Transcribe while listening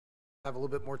have a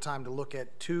little bit more time to look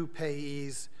at two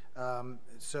payees.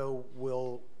 So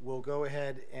we'll go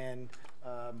ahead and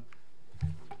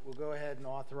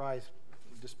authorize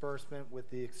disbursement with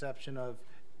the exception of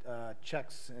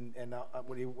checks and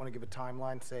what do you want to give a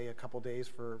timeline? Say a couple days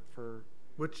for.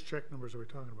 Which check numbers are we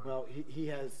talking about? Well,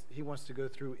 he wants to go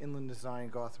through Inland Design,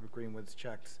 Gothenburg Greenwood's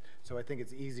checks. So I think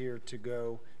it's easier to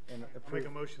go and approve.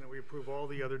 Make a motion that we approve all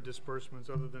the other disbursements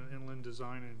other than Inland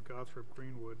Design and Gothenburg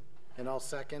Greenwood. And I'll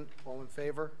second. All in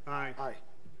favor? Aye. Aye.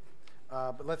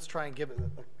 But let's try and give it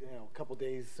a couple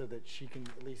days so that she can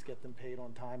at least get them paid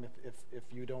on time if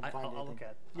you don't find anything. I'll look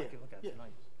at. Yeah. I can look at Yeah.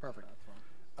 tonight. Perfect. That's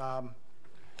fine.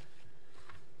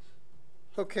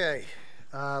 Okay,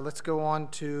 let's go on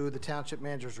to the Township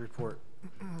Manager's Report.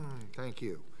 Thank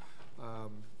you.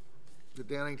 The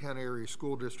Downingtown Area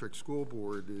School District School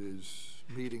Board is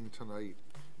meeting tonight.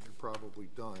 You're probably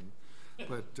done.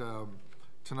 But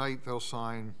tonight they'll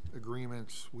sign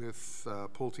agreements with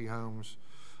Pulte Homes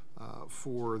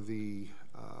for the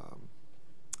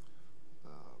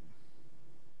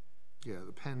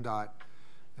PennDOT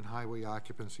and highway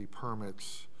occupancy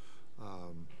permits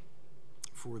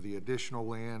for the additional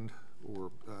land,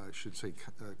 or I should say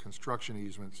construction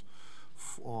easements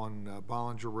on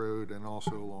Bollinger Road and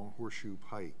also along Horseshoe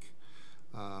Pike.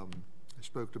 I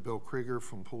spoke to Bill Krieger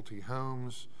from Pulte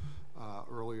Homes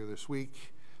earlier this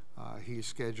week.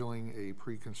 He's scheduling a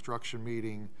pre-construction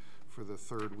meeting for the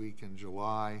third week in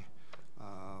July.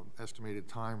 Estimated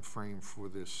time frame for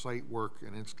this site work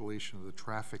and installation of the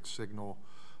traffic signal,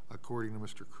 according to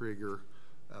Mr. Krieger,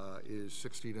 is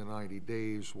 60 to 90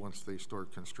 days once they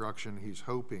start construction. He's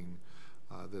hoping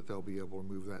that they'll be able to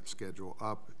move that schedule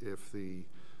up if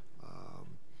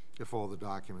all the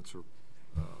documents are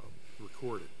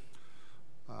recorded.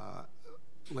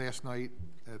 Last night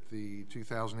at the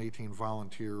 2018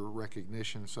 Volunteer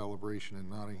Recognition Celebration in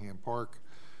Nottingham Park,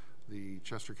 the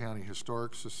Chester County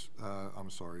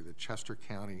the Chester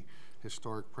County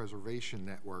Historic Preservation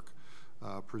Network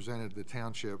presented the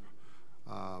Township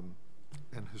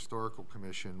and Historical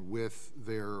Commission with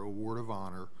their Award of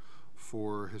Honor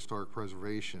for Historic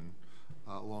Preservation,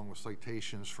 along with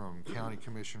citations from County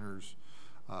Commissioners,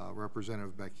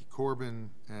 Representative Becky Corbin,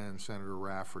 and Senator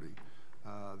Rafferty.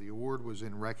 The award was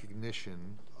in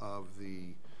recognition of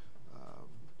the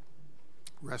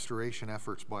restoration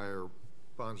efforts by our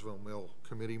Bondsville Mill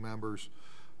committee members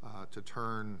to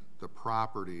turn the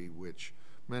property, which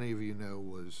many of you know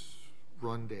was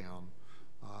run down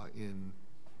in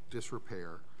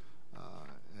disrepair,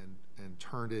 and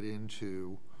turned it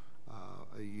into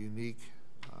a unique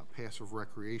passive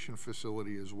recreation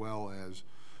facility, as well as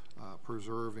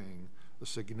preserving a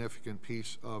significant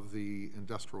piece of the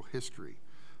industrial history.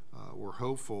 We're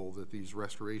hopeful that these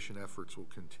restoration efforts will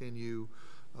continue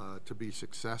to be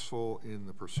successful in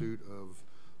the pursuit of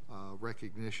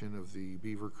recognition of the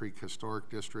Beaver Creek Historic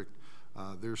District.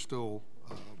 There's still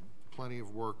plenty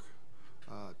of work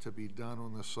to be done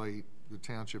on the site. The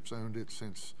township's owned it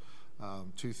since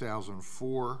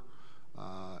 2004,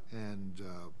 and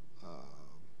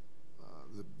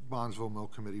the Bondsville Mill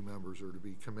Committee members are to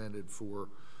be commended for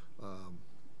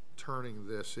turning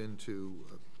this into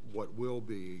what will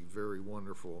be very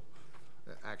wonderful.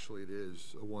 Actually, it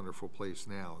is a wonderful place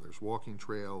now. There's walking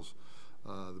trails.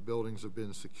 The buildings have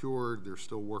been secured. There's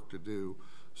still work to do,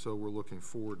 so we're looking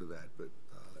forward to that. But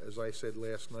as I said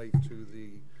last night to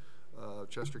the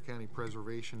Chester County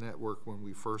Preservation Network, when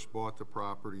we first bought the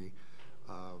property,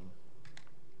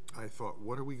 I thought,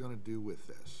 what are we going to do with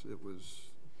this? It was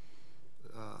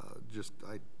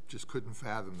I just couldn't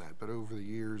fathom that. But over the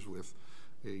years, with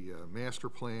a master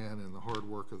plan and the hard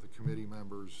work of the committee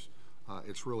members,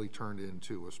 it's really turned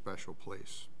into a special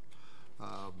place.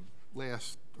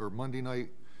 Monday night,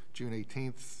 June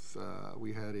 18th,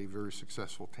 we had a very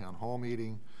successful town hall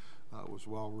meeting. It was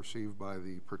well received by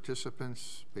the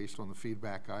participants based on the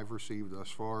feedback I've received thus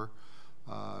far.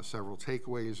 Several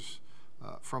takeaways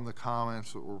from the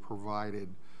comments that were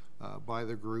provided by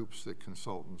the groups that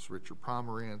consultants Richard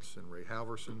Pomerantz and Ray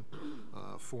Halverson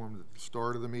formed at the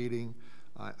start of the meeting.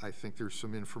 I think there's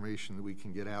some information that we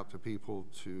can get out to people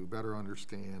to better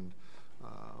understand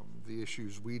the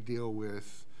issues we deal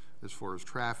with as far as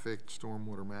traffic,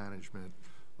 stormwater management,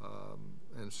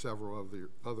 and several of the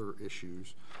other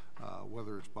issues,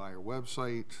 whether it's by our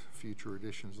website, future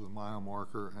editions of the mile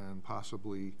marker, and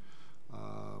possibly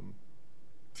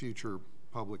future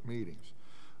public meetings.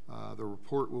 The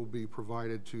report will be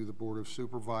provided to the Board of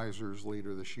Supervisors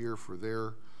later this year for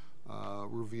their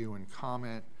review and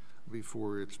comment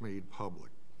before it's made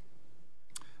public.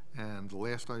 And the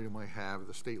last item I have,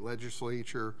 the state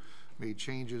legislature made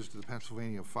changes to the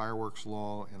Pennsylvania fireworks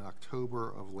law in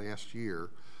October of last year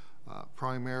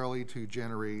primarily to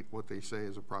generate what they say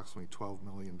is approximately $12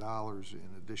 million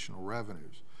in additional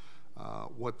revenues.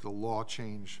 What the law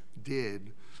change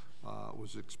did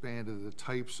was expanded the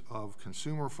types of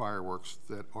consumer fireworks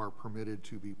that are permitted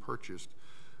to be purchased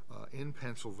in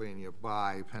Pennsylvania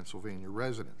by Pennsylvania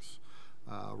residents.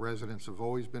 Residents have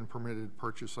always been permitted to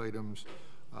purchase items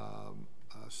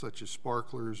such as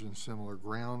sparklers and similar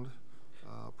ground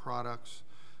products.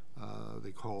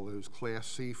 They call those Class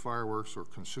C fireworks or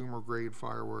consumer grade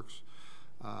fireworks.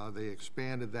 They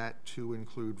expanded that to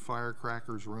include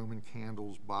firecrackers, Roman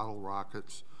candles, bottle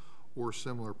rockets, or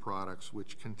similar products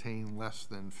which contain less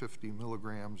than 50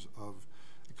 milligrams of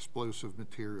explosive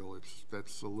material.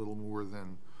 That's a little more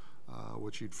than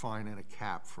what you'd find in a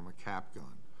cap from a cap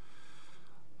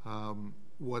gun.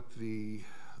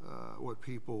 What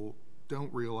people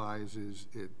don't realize is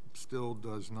it still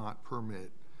does not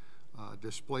permit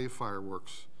display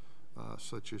fireworks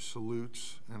such as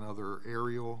salutes and other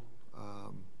aerial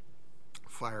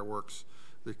fireworks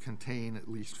that contain at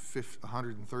least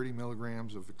 130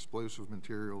 milligrams of explosive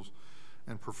materials,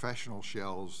 and professional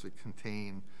shells that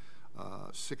contain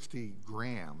 60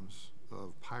 grams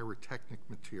of pyrotechnic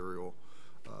material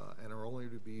and are only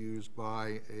to be used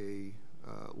by a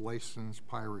licensed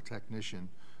pyrotechnician,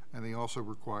 and they also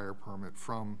require a permit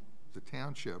from the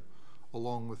township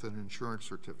along with an insurance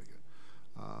certificate.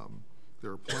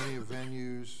 There are plenty of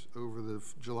venues over the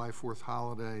July 4th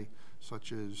holiday,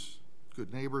 such as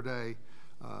Good Neighbor Day,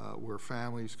 where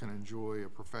families can enjoy a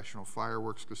professional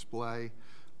fireworks display.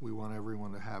 We want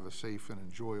everyone to have a safe and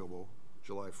enjoyable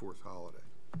July 4th holiday.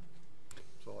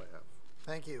 That's all I have.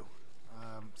 Thank you.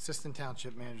 Assistant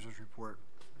Township Manager's report.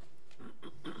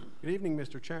 Good evening,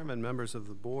 Mr. Chairman, members of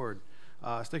the board.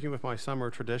 Sticking with my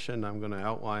summer tradition, I'm going to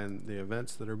outline the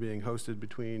events that are being hosted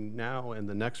between now and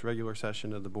the next regular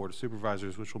session of the Board of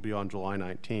Supervisors, which will be on July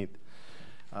 19th.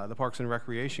 The Parks and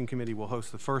Recreation Committee will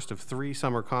host the first of 3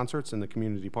 summer concerts in the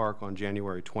community park on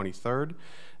January 23rd.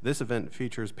 This event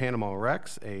features Panama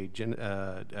Rex, a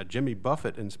Jimmy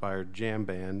Buffett-inspired jam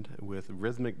band with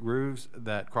rhythmic grooves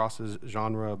that crosses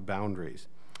genre boundaries.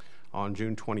 On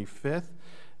June 25th,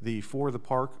 the For the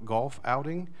Park golf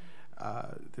outing,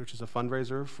 which is a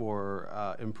fundraiser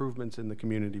for improvements in the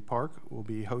community park, will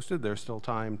be hosted. There's still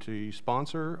time to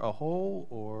sponsor a hole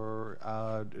or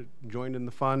join in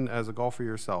the fun as a golfer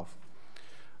yourself.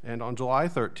 And on July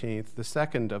 13th, the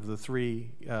second of the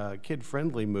 3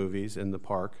 kid-friendly movies in the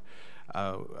park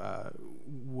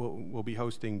will be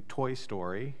hosting Toy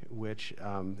Story, which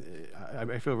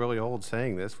I feel really old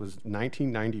saying this, was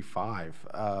 1995.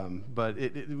 But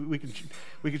we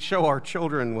could show our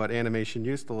children what animation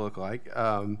used to look like.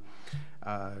 Come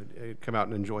out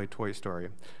and enjoy Toy Story.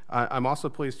 I'm also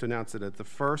pleased to announce that at the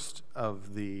first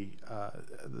of the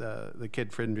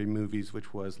kid-friendly movies,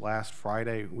 which was last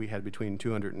Friday, we had between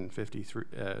 250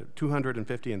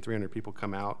 and 300 people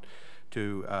come out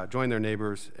to join their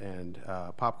neighbors and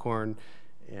popcorn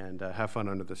and have fun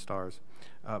under the stars.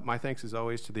 My thanks as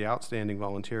always to the outstanding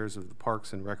volunteers of the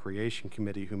Parks and Recreation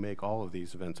Committee who make all of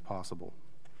these events possible.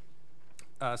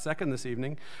 Second this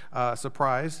evening,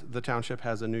 surprise, the township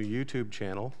has a new YouTube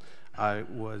channel. I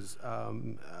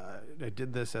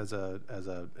did this as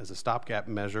a stopgap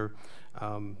measure.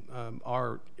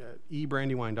 Our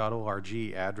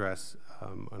ebrandywine.org address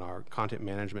on our content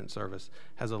management service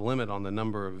has a limit on the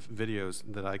number of videos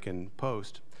that I can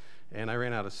post, and I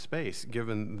ran out of space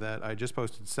given that I just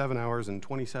posted 7 hours and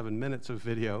 27 minutes of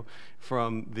video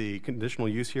from the conditional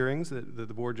use hearings that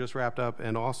the board just wrapped up,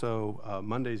 and also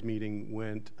Monday's meeting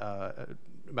went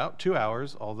about 2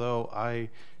 hours, although I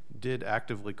did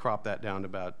actively crop that down to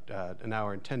about an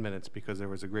hour and 10 minutes because there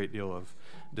was a great deal of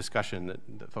discussion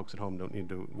that folks at home don't need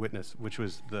to witness, which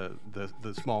was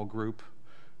the small group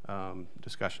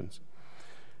discussions.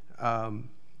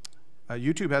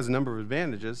 YouTube has a number of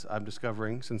advantages I'm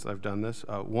discovering since I've done this.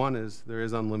 One is there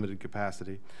is unlimited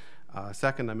capacity.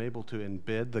 Second, I'm able to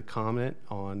embed the comment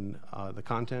on the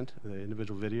content, the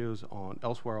individual videos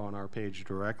elsewhere on our page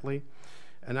directly.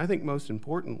 And I think most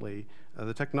importantly,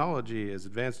 the technology is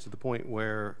advanced to the point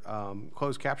where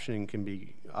closed captioning can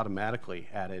be automatically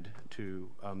added to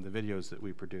the videos that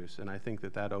we produce. And I think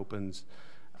that opens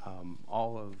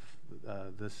all of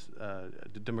this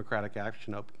democratic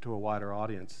action up to a wider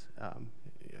audience.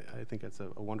 I think that's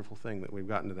a wonderful thing that we've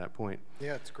gotten to that point.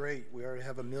 Yeah, it's great. We already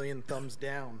have 1 million thumbs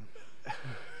down.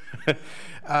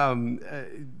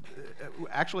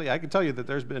 Actually, I can tell you that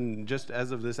there's been, just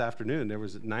as of this afternoon, there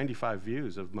was 95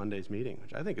 views of Monday's meeting,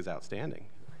 which I think is outstanding.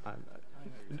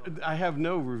 I have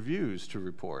no reviews to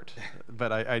report,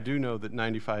 but I do know that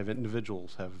 95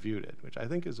 individuals have viewed it, which I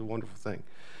think is a wonderful thing.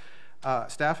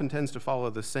 Staff intends to follow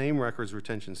the same records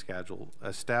retention schedule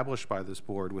established by this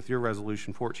board with your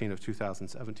Resolution 14 of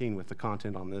 2017 with the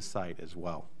content on this site as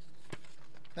well.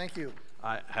 Thank you.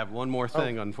 I have one more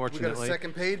thing, unfortunately. We got a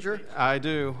second pager? I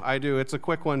do. It's a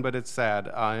quick one, but it's sad.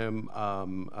 I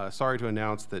am sorry to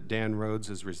announce that Dan Rhodes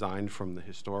has resigned from the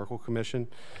Historical Commission.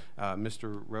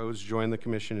 Mr. Rhodes joined the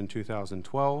commission in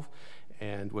 2012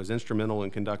 and was instrumental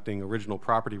in conducting original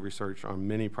property research on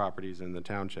many properties in the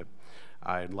township.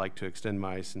 I'd like to extend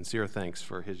my sincere thanks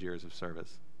for his years of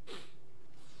service.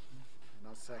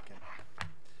 No second.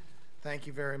 Thank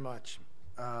you very much.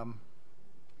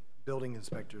 Building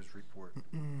inspector's report.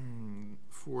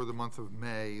 For the month of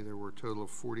May, there were a total of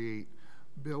 48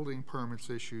 building permits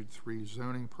issued, 3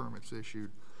 zoning permits issued.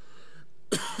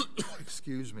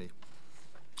 Excuse me.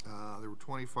 There were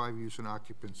 25 use and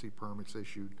occupancy permits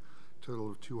issued,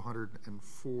 total of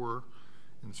 204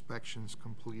 inspections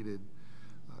completed.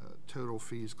 Total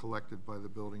fees collected by the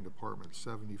building department,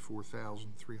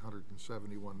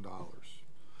 $74,371.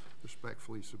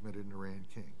 Respectfully submitted, Naran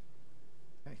King.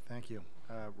 Okay, thank you.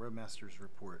 Roadmaster's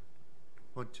report.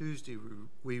 On Tuesday,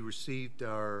 we received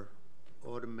our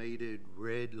automated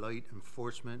red light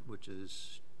enforcement, which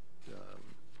is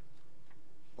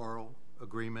oral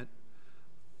agreement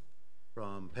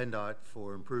from PennDOT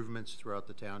for improvements throughout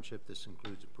the township. This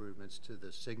includes improvements to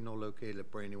the signal located at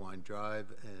Brandywine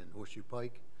Drive and Horseshoe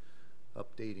Pike,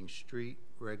 updating street,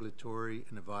 regulatory,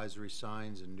 and advisory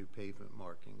signs, and new pavement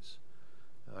markings.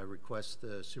 I request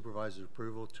the supervisor's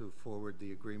approval to forward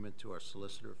the agreement to our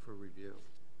solicitor for review.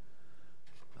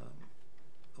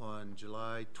 On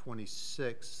July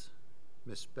 26th,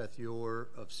 Ms. Beth Yor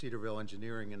of Cedarville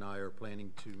Engineering and I are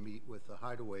planning to meet with the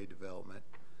Hideaway Development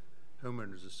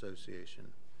Homeowners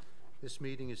Association. This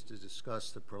meeting is to discuss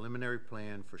the preliminary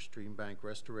plan for stream bank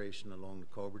restoration along the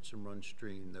Culbertson Run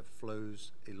stream that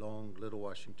flows along Little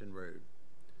Washington Road.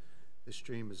 The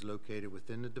stream is located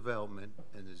within the development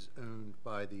and is owned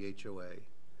by the HOA.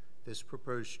 This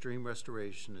proposed stream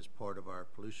restoration is part of our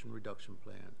pollution reduction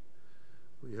plan.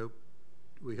 We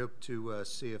hope to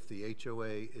see if the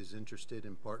HOA is interested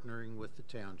in partnering with the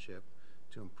township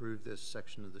to improve this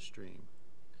section of the stream.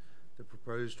 The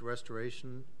proposed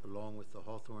restoration, along with the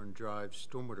Hawthorne Drive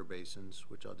stormwater basins,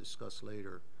 which I'll discuss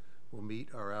later, will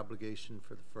meet our obligation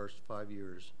for the first 5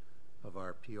 years of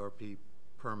our PRP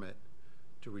permit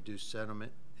to reduce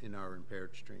sediment in our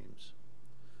impaired streams.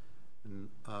 And,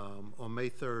 on May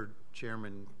 3rd,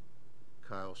 Chairman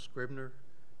Kyle Scribner,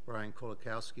 Brian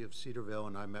Kolakowski of Cedarville,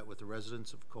 and I met with the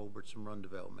residents of Culbertson Run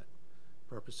Development.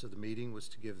 The purpose of the meeting was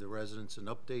to give the residents an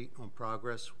update on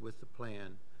progress with the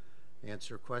plan,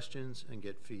 answer questions, and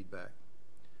get feedback.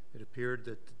 It appeared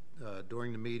that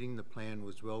during the meeting, the plan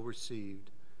was well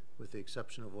received, with the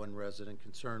exception of one resident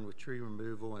concerned with tree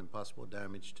removal and possible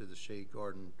damage to the shade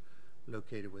garden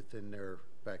located within their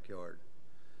backyard.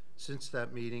 Since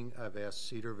that meeting, I've asked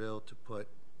Cedarville to put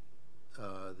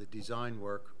the design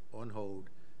work on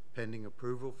hold pending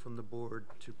approval from the board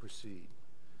to proceed.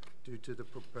 Due to the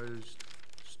proposed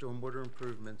stormwater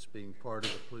improvements being part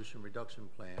of the pollution reduction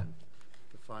plan,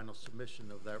 the final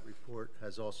submission of that report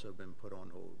has also been put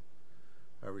on hold.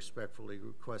 I respectfully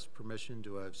request permission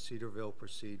to have Cedarville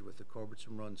proceed with the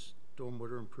Culbertson Run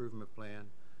stormwater improvement plan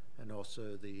and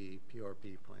also the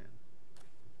PRP plan.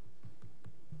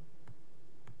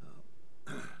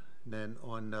 Then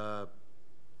on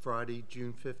Friday,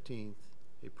 June 15th,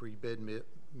 a pre-bid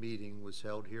meeting was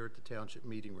held here at the Township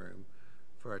Meeting Room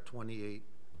for our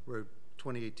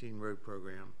 2018 road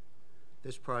program.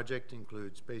 This project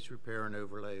includes base repair and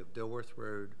overlay of Dilworth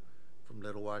Road from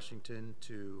Little Washington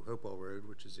to Hopewell Road,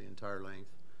 which is the entire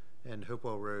length, and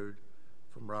Hopewell Road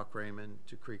from Rock Raymond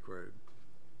to Creek Road.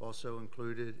 Also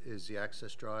included is the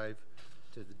access drive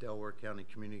to the Delaware County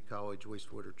Community College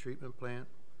wastewater treatment plant.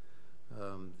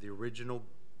 The original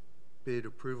bid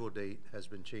approval date has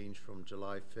been changed from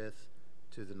July 5th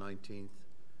to the 19th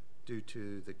due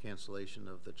to the cancellation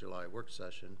of the July work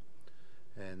session.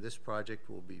 And this project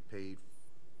will be paid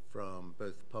from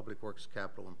both the Public Works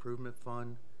Capital Improvement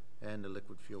Fund and the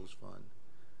Liquid Fuels Fund.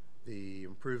 The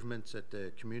improvements at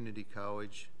the Community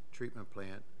College treatment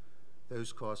plant,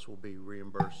 those costs will be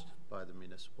reimbursed by the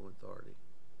municipal authority.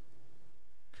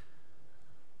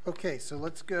 Okay, so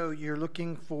let's go. You're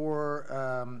looking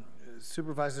for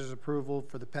supervisor's approval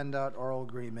for the PennDOT oral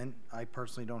agreement. I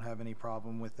personally don't have any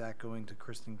problem with that going to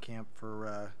Kristen Camp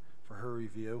for her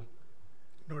review.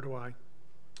 Nor do I.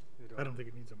 I don't think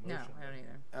it needs a No, motion. I don't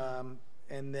either.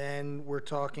 And then we're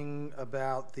talking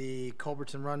about the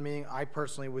Culbertson Run meeting. I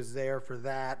personally was there for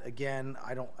that. Again,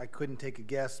 I couldn't take a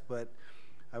guess, but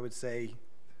I would say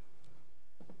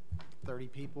 30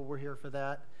 people were here for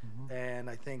that. And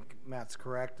I think Matt's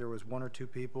correct. There was 1 or 2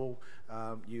 people.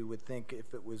 You would think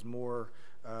if it was more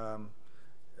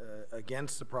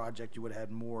against the project, you would have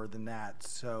had more than that.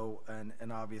 So,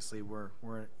 and obviously we're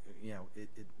you know,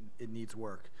 it needs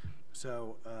work.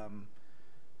 So,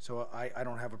 so I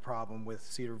don't have a problem with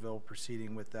Cedarville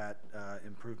proceeding with that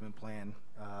improvement plan.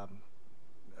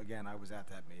 Again, I was at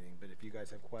that meeting, but if you guys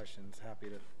have questions, happy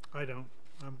to. I don't.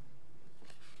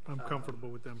 I'm comfortable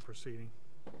with them proceeding.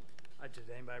 Did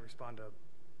anybody respond to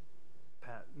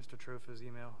Mr. Trofa's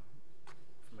email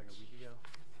from like a week ago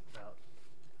about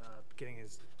getting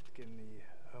the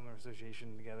homeowner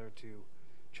association together to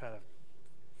try to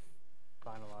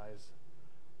finalize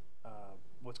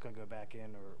what's going to go back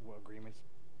in or what agreements?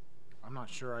 I'm not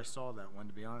sure I saw that one,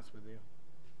 to be honest with you.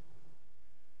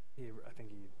 I think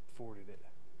he forwarded it.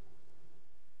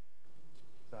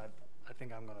 So I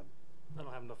think I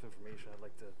don't have enough information. I'd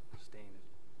like to stay and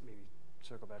maybe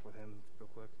circle back with him real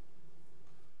quick.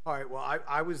 All right, well,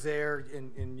 I was there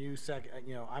and you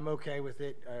you know, I'm okay with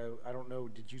it. I don't know,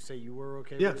 did you say you were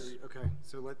okay with Yes. it? Okay,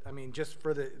 so I mean, just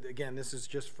for again, this is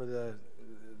just for the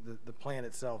plan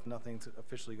itself. Nothing's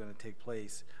officially going to take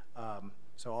place.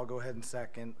 So I'll go ahead and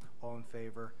second. All in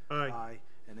favor? Aye.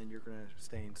 And then you're going to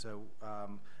abstain. So,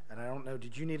 and I don't know,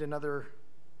 did you need another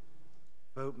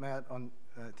vote, Matt, on,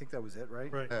 I think that was it,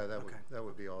 right? Right. Yeah, Okay. that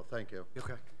would be all. Thank you.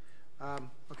 Okay.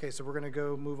 Okay, so we're going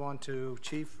to move on to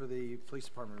Chief for the Police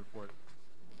Department report.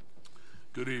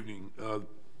 Good evening.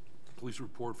 Police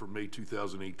report for May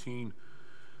 2018.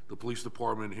 The police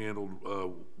department handled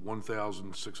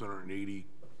 1,680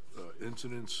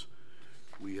 incidents.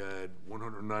 We had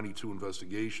 192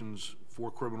 investigations,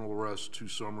 4 criminal arrests, 2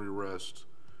 summary arrests.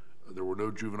 There were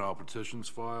no juvenile petitions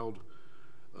filed.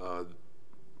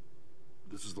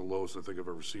 This is the lowest I think I've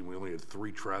ever seen. We only had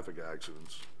 3 traffic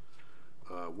accidents.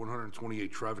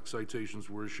 128 traffic citations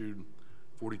were issued.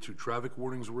 42 traffic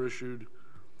warnings were issued.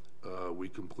 We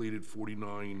completed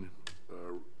 49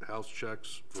 house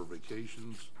checks for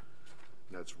vacations.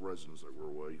 That's residents that were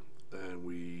away. And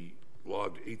we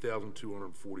logged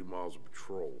 8,240 miles of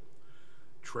patrol.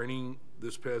 Training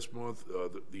this past month,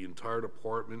 the entire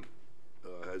department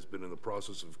has been in the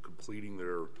process of completing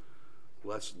their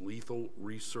less lethal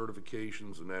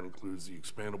recertifications, and that includes the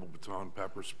expandable baton,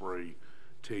 pepper spray,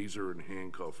 taser, and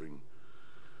handcuffing.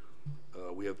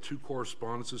 We have 2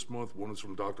 correspondents this month. One is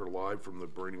from Dr. Live from the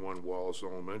Brandywine Wallace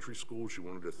Elementary School. She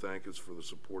wanted to thank us for the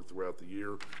support throughout the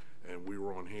year, and we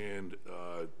were on hand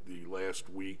the last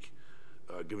week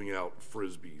giving out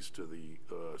Frisbees to the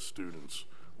students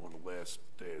on the last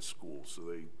day of school. So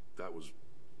that was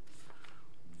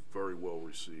very well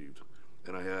received.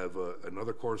 And I have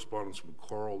another correspondence from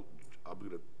Carl, I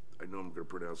know I'm gonna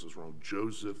pronounce this wrong,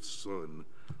 Joseph's son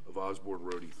of Osborne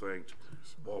Road. He thanked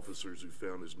officers who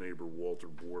found his neighbor Walter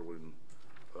Borland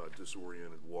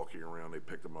disoriented walking around. They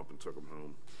picked him up and took him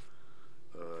home.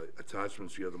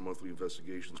 Attachments, you have the monthly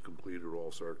investigations completed,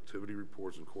 also activity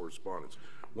reports and correspondence.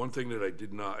 One thing that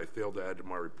I failed to add to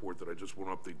my report that I just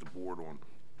want to update the board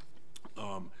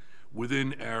on.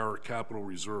 Within our capital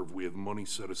reserve, we have money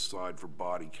set aside for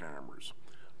body cameras.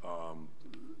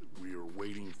 We are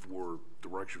waiting for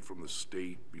direction from the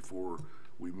state before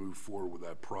we move forward with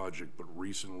that project, but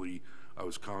recently I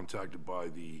was contacted by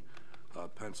the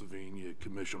Pennsylvania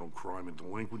Commission on Crime and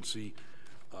Delinquency.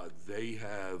 They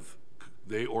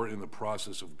are in the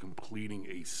process of completing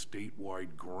a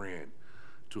statewide grant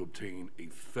to obtain a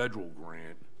federal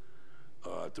grant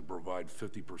to provide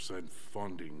 50%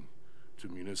 funding to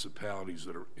municipalities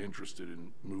that are interested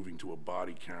in moving to a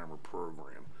body camera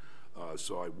program.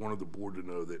 So I wanted the board to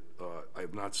know that I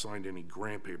have not signed any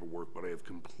grant paperwork, but I have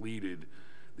completed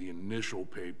the initial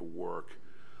paperwork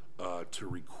to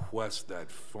request that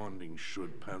funding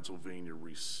should Pennsylvania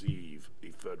receive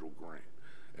a federal grant.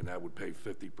 And that would pay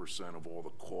 50% of all the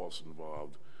costs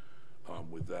involved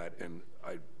with that. And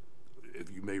if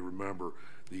you may remember,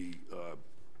 the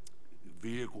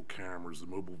vehicle cameras, the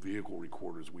mobile vehicle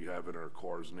recorders we have in our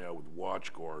cars now with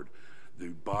WatchGuard, the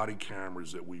body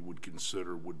cameras that we would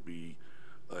consider would be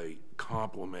a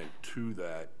complement to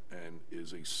that and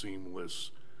is a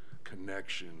seamless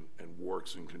connection and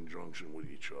works in conjunction with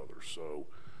each other. So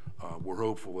we're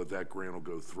hopeful that that grant will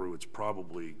go through. It's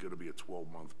probably going to be a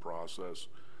 12-month process,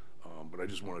 but I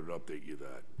just wanted to update you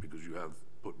that because you have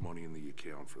put money in the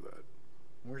account for that.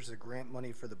 Where's the grant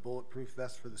money for the bulletproof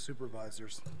vest for the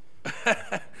supervisors?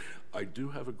 I do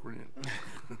have a grant.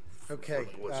 Okay,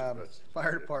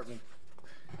 Fire Department.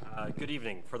 Good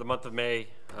evening. For the month of May,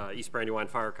 East Brandywine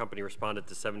Fire Company responded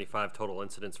to 75 total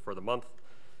incidents for the month.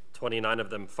 29 of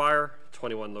them fire,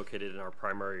 21 located in our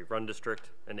primary run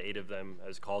district, and 8 of them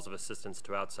as calls of assistance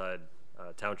to outside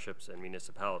townships and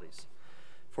municipalities.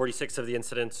 46 of the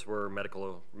incidents were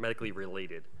medically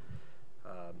related.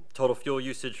 Total fuel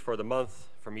usage for the month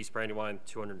from East Brandywine,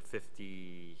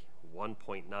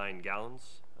 251.9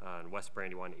 gallons, and West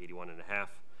Brandywine,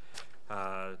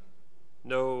 81.5.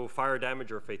 No fire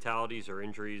damage or fatalities or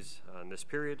injuries in this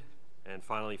period. And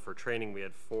finally, for training, we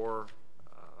had 4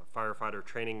 firefighter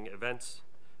training events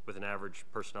with an average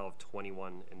personnel of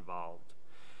 21 involved.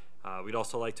 We'd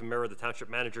also like to mirror the township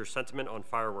manager's sentiment on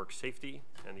fireworks safety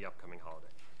and the upcoming holiday.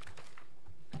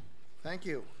 Thank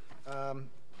you.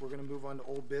 We're going to move on to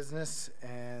old business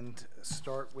and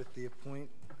start with the appointment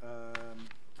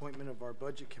of our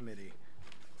budget committee.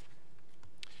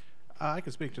 I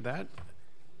can speak to that.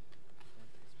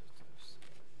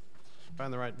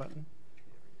 Find the right button.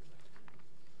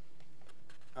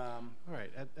 All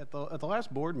right, at the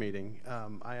last board meeting,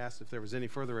 I asked if there was any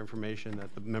further information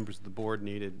that the members of the board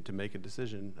needed to make a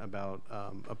decision about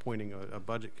appointing a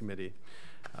budget committee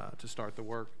to start the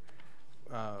work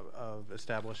of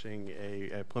establishing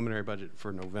a preliminary budget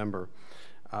for November.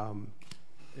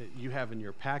 You have in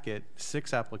your packet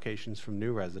 6 applications from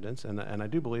new residents, and I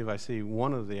do believe I see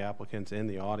one of the applicants in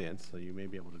the audience, so you may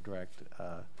be able to direct,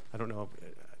 I don't know if,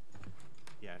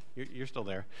 yeah, you're still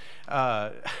there.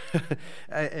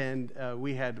 And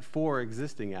we had 4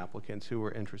 existing applicants who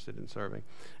were interested in serving.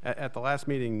 At the last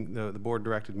meeting, the board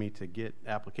directed me to get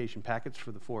application packets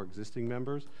for the 4 existing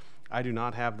members. I do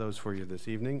not have those for you this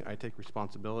evening. I take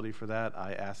responsibility for that.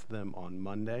 I asked them on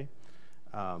Monday,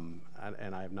 and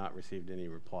I have not received any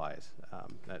replies.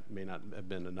 That may not have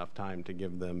been enough time to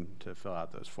give them to fill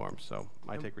out those forms, so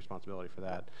I take responsibility for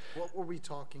that. What were we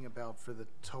talking about for the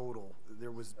total?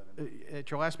 There was At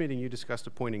your last meeting, you discussed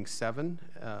appointing 7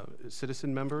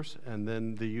 citizen members and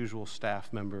then the usual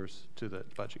staff members to the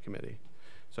budget committee.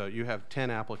 So you have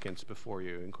 10 applicants before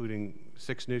you, including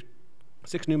 6 new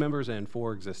members and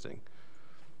 4 existing.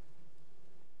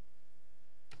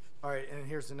 All right, and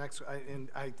here's the next, and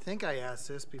I think I asked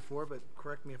this before, but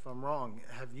correct me if I'm wrong.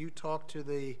 Have you talked to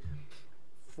the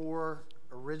 4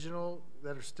 original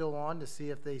that are still on to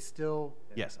see if they still?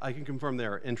 Yes, I can confirm they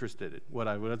are interested. What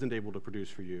I wasn't able to produce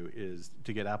for you is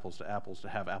to get apples to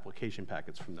have application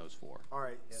packets from those 4. All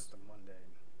right. Yes, the Monday.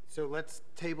 So let's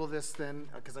table this then,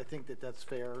 because I think that that's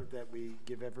fair, that we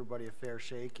give everybody a fair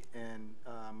shake, and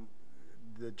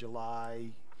the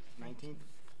July 19th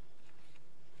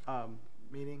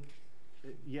meeting?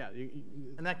 Yeah.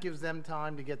 And that gives them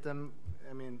time to get them,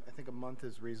 I mean, I think a month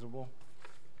is reasonable.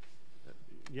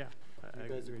 Yeah. You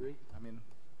guys agree? I mean,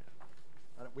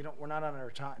 we're not on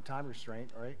our time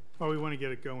restraint, right? Well, we want to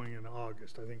get it going in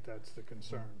August. I think that's the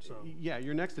concern, so. Yeah,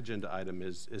 your next agenda item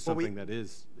is something that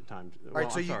is timed. All right,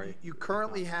 so you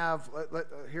currently have,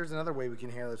 here's another way we can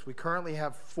handle this. We currently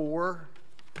have 4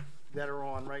 that are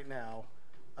on right now.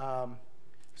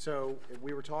 So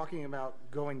we were talking about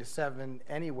going to 7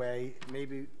 anyway.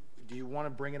 Maybe, do you want to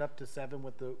bring it up to 7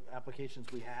 with the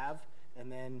applications we have? And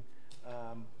then,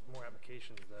 More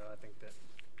applications, though. I think that,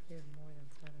 You have more than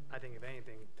 7. I think if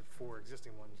anything, the 4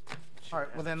 existing ones. should all right,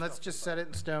 have well then some let's stuff just to set it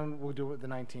in stone. We'll do it the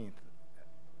 19th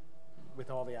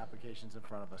with all the applications in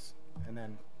front of us. And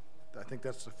then I think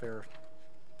that's the fair.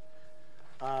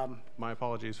 My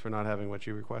apologies for not having what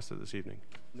you requested this evening.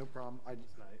 No problem. I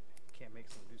can't make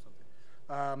someone do something.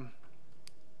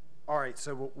 All right,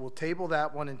 so we'll table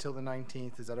that one until the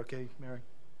 19th. Is that okay, Mary?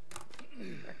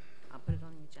 I'll put it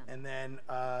on the agenda. And then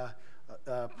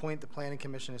appoint the Planning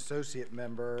Commission associate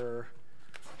member.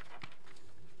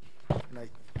 And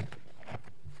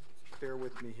bear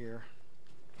with me here.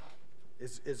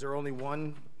 Is there only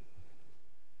one?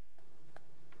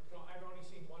 No, I've only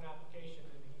seen one application,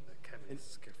 and Kevin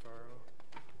Scafaro.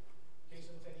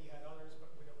 Jason said he had others, but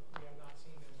we have not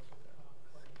seen them with the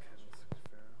Planning Commission.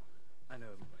 I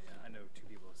know 2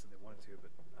 people that said they wanted to,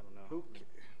 but I don't know.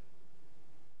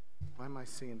 Why am I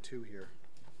seeing 2 here?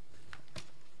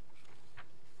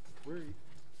 Where are you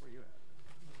at?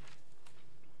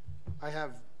 I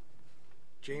have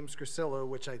James Grasillo,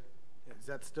 which is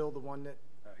that still the one that?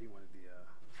 He wanted the, yeah,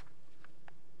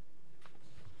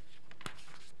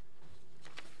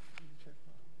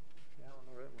 I don't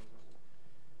know where that one was.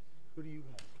 Who do you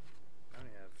have? I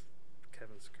only have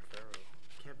Kevin Scafaro.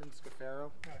 Kevin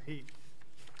Scafaro?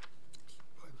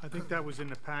 I think that was in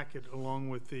the packet along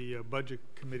with the budget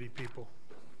committee people.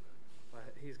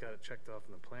 He's got it checked off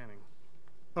in the planning.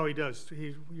 Oh, he does.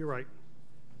 You're right.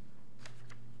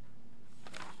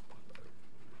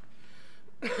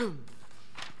 My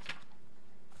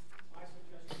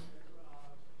suggestion is, part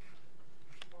of the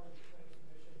Planning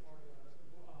Commission, part of the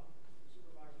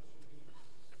supervisors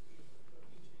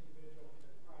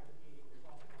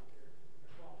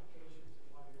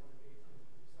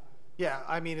Yeah,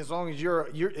 I mean, as long as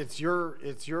it's your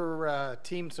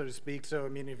team, so to speak. So, I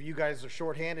mean, if you guys are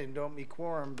shorthanded and don't meet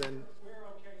quorum, then We're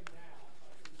okay now,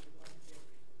 but we would like to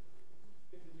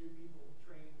get the new people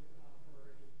trained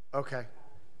for any. okay.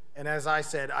 And as I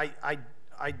said, I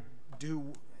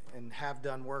do and have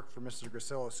done work for Mr.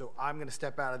 Grasillo, so I'm going to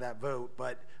step out of that vote.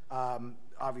 But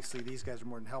obviously, these guys are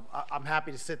more than help. I'm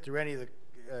happy to sit through any of the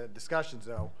discussions,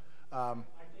 though. I think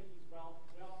he's well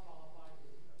qualified.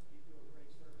 He doing great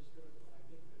service to it, but I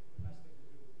think the best thing to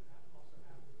do is to also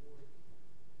have the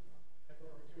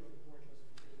board, or two of the board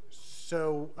listen to.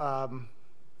 So,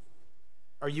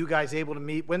 are you guys able to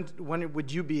meet? When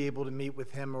would you be able to meet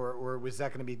with him, or was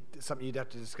that going to be something you'd have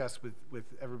to discuss with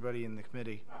everybody in the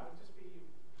committee? It would just be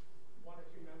one or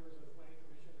two members of the planning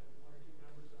commission and one or two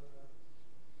members of the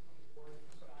board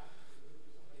staff, and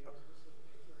somebody else just to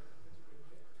make sure it's a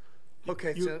good fit.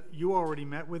 Okay, so You already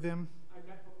met with him? I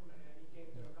met with him and he came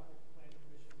to a couple of planning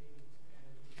commission meetings and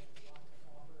he had a lot to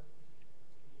offer.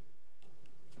 He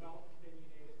well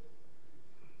opinionated,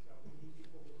 so we need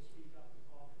people who will speak up and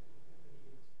talk at the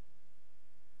meetings.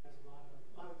 Has a lot of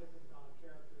different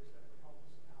characters that would help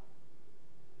us out.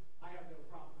 I have no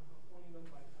problem appointing them,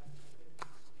 but I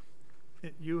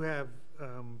think You have,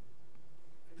 I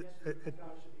guess the guy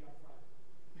should be up front.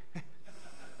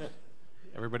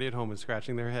 Everybody at home is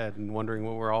scratching their head and wondering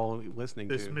what we're all listening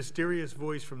this to. mysterious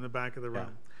voice from the back of the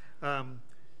room.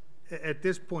 At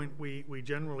this point, we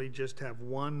generally just have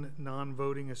one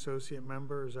non-voting associate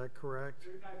member, is that correct?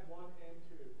 We've had 1 and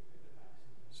 2 in the past.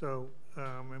 So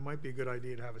it might be a good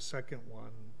idea to have a second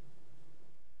one.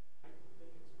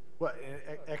 what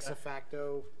ex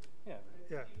ofacto? Yeah.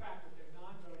 Yeah, In fact, they're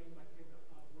non-voting, but give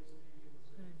a voice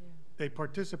opinions. they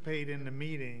participate in the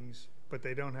meetings, but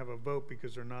they don't have a vote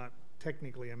because they're not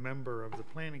technically a member of the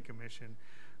planning commission.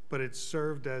 But it's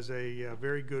served as a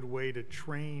very good way to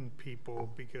train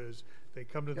people because they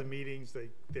come to the meetings,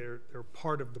 they're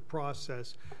part of the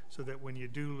process, so that when you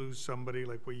do lose somebody,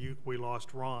 like we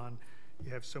lost Ron,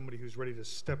 you have somebody who's ready to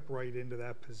step right into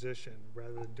that position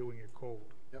rather than doing it cold.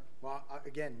 Yep. Well,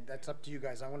 again, that's up to you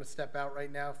guys. I want to step out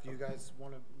right now. If you guys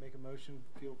want to make a motion,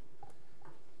 feel.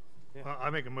 I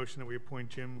make a motion that we appoint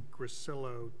Jim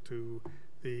Grasillo to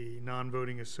the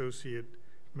non-voting associate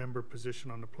member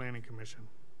position on the planning commission.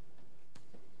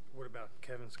 What about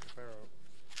Kevin Scafaro?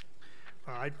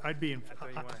 I'd be in. I thought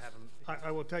you want to have him.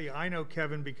 I will tell you, I know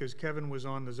Kevin because Kevin was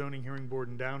on the zoning hearing board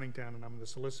in Downingtown, and I'm the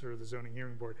solicitor of the zoning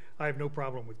hearing board. I have no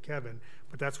problem with Kevin,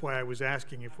 but that's why I was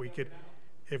asking if we could,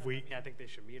 Yeah, I think they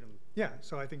should meet him. yeah,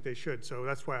 so I think they should. So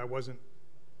that's why I wasn't,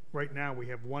 right now, we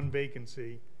have one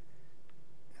vacancy,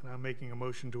 and I'm making a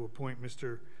motion to appoint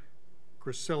Mr.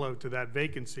 Grasillo to that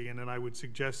vacancy, and then I would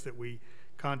suggest that we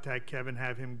contact Kevin,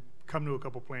 have him come to a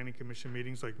couple planning commission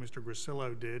meetings like Mr.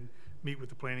 Grasillo did, meet with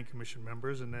the planning commission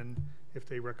members, and then if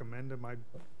they recommend him, I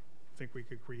think we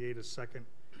could create a second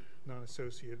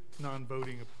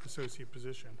non-voting associate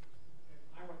position.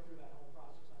 I went through that whole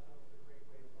process. I thought it was a great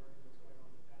way of learning what's going on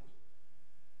in the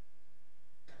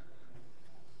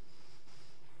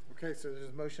township. Okay, so there's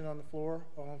a motion on the floor.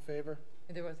 All in favor?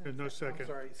 There wasn't. There's no I'm second.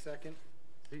 sorry, second.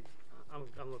 I'm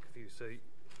a little confused.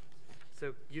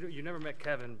 So you never met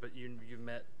Kevin, but you've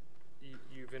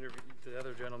interviewed the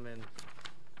other gentleman,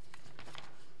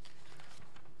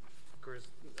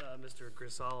 Mr.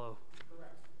 Grisallo.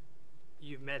 Correct.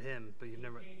 You've met him, but you've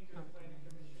never. Came to the planning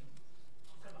commission.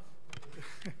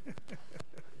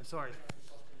 I'm sorry.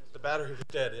 The battery was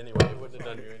dead anyway. It wouldn't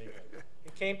have done you anyway.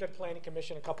 He came to the planning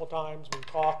commission a couple times. We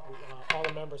talked. All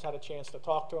the members had a chance to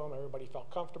talk to him. Everybody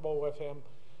felt comfortable with him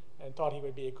and thought he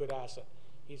would be a good asset.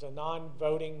 He's a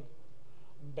non-voting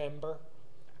member.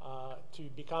 To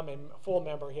become a full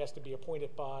member, he has to be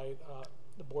appointed by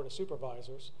the Board of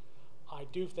Supervisors. I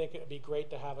do think it would be great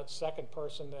to have a second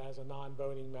person as a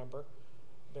non-voting member.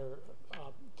 There,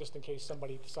 just in case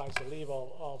somebody decides to leave,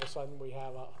 all of a sudden we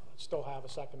have still have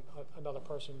another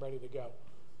person ready to go.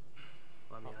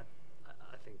 Well, I mean,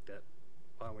 I think that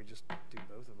why don't we just do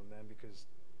both of them then? Because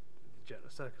the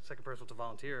second person to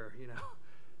volunteer, you know,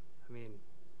 I mean.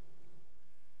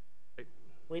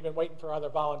 We've been waiting for other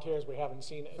volunteers. We haven't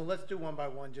seen it. So let's do one by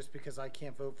one, just because I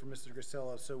can't vote for Mr.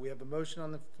 Grasillo. So we have a motion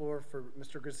on the floor for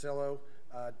Mr. Grasillo.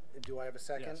 Do I have a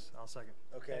second? Yes, I'll second.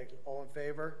 Okay, all in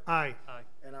favor? Aye. Aye.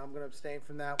 And I'm going to abstain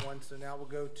from that one. So now we'll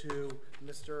go to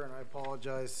Mr., and I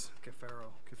apologize,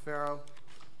 Cafaro.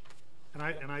 And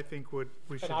I think what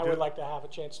we should And do. I would like to have a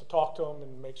chance to talk to him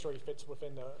and make sure he fits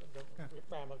within the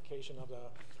ramification of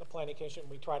the planning commission.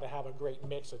 We try to have a great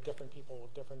mix of different people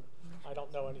with different, I don't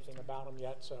know anything about him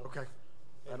yet, so. Okay.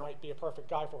 It might be a perfect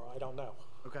guy for her, I don't know.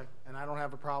 Okay, and I don't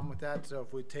have a problem with that, so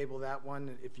if we table that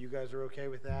one, if you guys are okay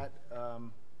with that.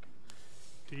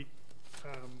 If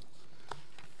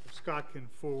Scott can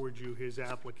forward you his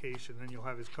application, then you'll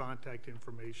have his contact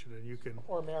information, and you can.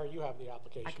 Or Mary, you have the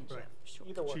application. I can Right. sure.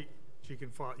 Either way, You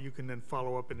can then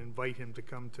follow up and invite him to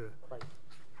come to, right.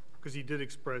 because he did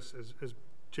express, as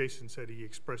Jason said, he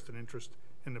expressed an interest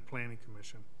in the planning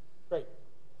commission. Great.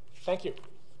 Thank you.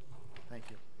 Thank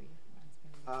you.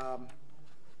 All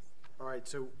right,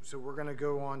 so we're gonna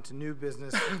go on to new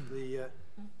business, the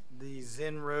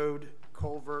Zinn Road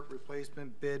culvert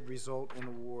replacement bid result and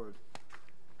award.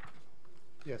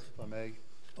 Yes, if I may.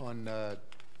 On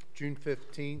June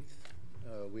 15th,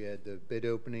 we had the bid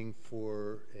opening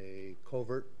for a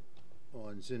culvert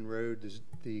on Zinn Road.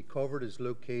 The culvert is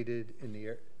located in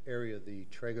the area of the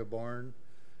Trego Barn,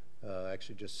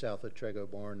 actually just south of Trego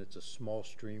Barn. It's a small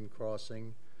stream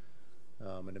crossing.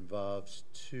 It involves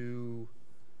 2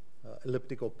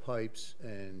 elliptical pipes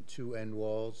and 2 end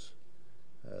walls.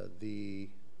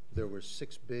 There were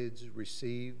 6 bids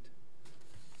received.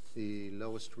 The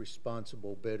lowest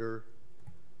responsible bidder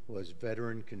was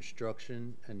Veteran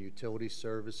Construction and Utility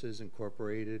Services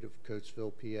Incorporated of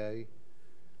Coatesville, PA.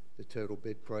 The total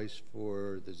bid price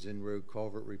for the Zinn Road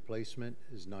culvert replacement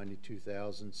is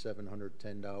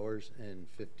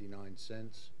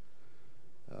 $92,710.59.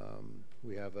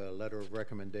 We have a letter of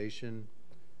recommendation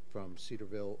from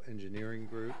Cedarville Engineering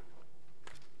Group,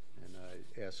 and I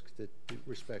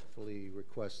respectfully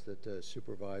request that the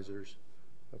supervisors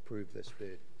approve this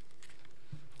bid.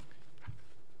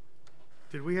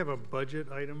 Did we have a budget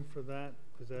item for that?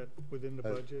 Is that within the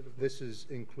budget? This is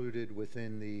included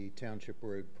within the Township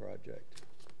Road project.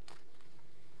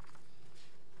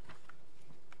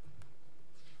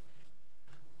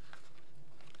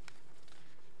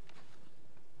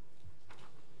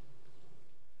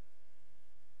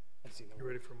 I've seen no You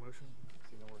work. ready for a motion? I've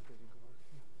seen no work that do good work.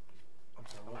 I'm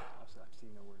sorry, what? I've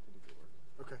seen no work that do good work.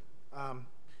 Okay.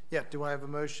 Yeah, do I have a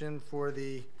motion for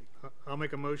the, I'll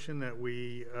make a motion that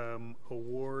we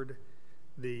award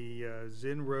the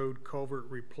Zinn Road culvert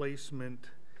replacement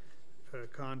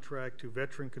contract to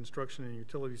Veteran Construction and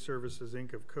Utility Services,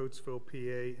 Inc. of Coatesville,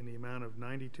 PA, in the amount of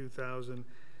 $92,710.59.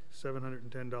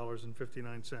 do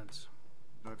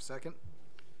I have a second?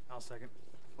 I'll second.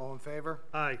 All in favor?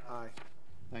 Aye. Aye.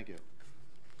 Thank you.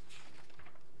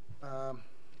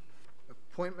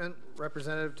 Appointment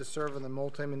representative to serve on the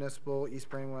multi-municipal East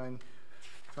Brandywine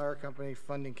Fire Company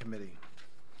Funding Committee.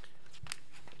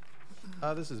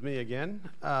 This is me again.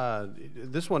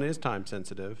 This one is time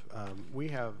sensitive. We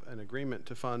have an agreement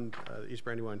to fund East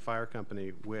Brandywine Fire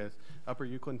Company with Upper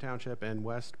Euclid Township and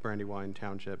West Brandywine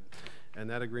Township. And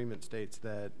that agreement states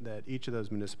that each of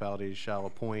those municipalities shall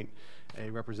appoint a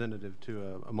representative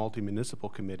to a multi-municipal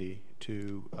committee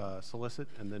to solicit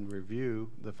and then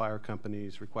review the fire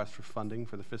company's request for funding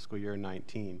for the fiscal year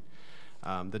 19.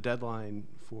 The deadline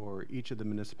for each of the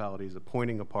municipalities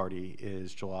appointing a party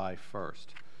is July 1st.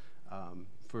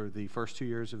 For the first 2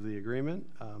 years of the agreement,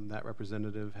 that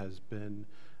representative has been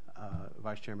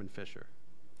Vice Chairman Fisher.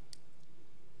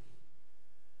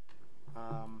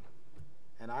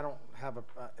 And I don't have a,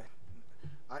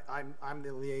 I'm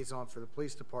the liaison for the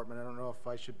police department. I don't know if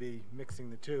I should be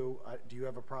mixing the two. Do you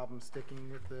have a problem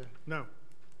sticking with the? No.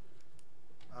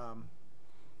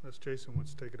 Unless Jason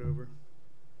wants to take it over.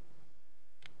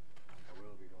 I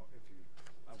will if you don't.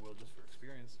 I will just for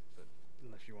experience, but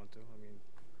unless you want to, I mean.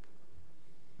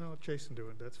 No, let Jason do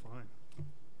it. That's fine.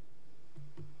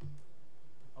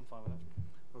 I'm fine with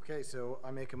that. Okay, so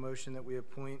I make a motion that we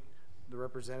appoint the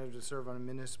representative to serve on a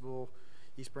municipal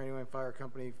East Brandywine Fire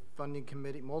Company Funding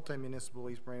Committee, multi-municipal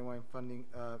East Brandywine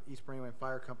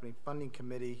Fire Company Funding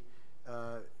Committee,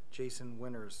 Jason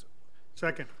Winters.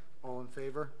 Second. All in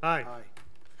favor? Aye. Aye.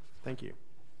 Thank you.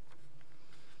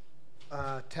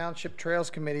 Township Trails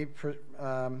Committee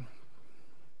present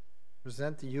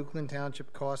the Euclid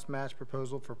Township cost match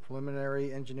proposal for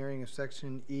preliminary engineering of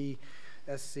Section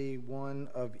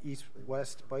ESC1 of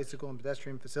East-West Bicycle and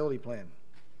Pedestrian Facility Plan.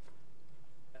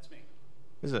 That's me.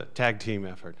 This is a tag team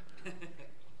effort.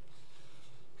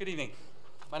 Good evening.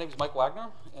 My name is Mike Wagner,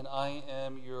 and I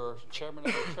am your chairman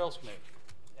of the Trails Committee.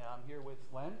 And I'm here with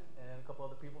Len and a couple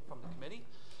other people from the committee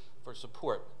for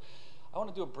support. I want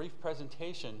to do a brief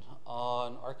presentation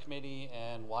on our committee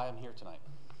and why I'm here tonight.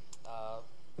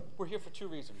 We're here for two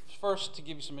reasons. First, to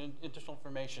give you some additional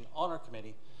information on our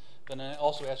committee, then I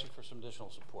also ask you for some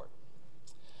additional support.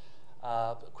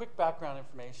 Quick background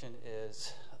information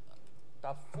is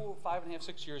about 5.5,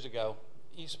 6 years ago,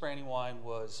 East Brandywine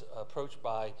was approached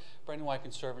by Brandywine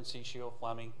Conservancy, Sheila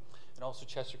Fleming, and also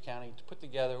Chester County to put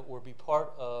together or be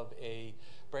part of a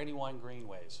Brandywine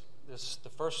Greenways. The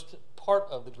first part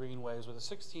of the Greenways with a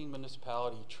 16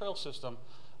 municipality trail system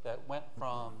that went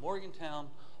from Morgantown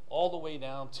all the way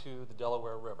down to the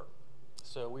Delaware River.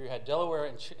 So we had Delaware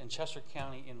and Chester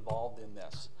County involved in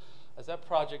this. As that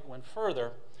project went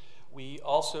further, we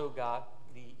also got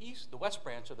the west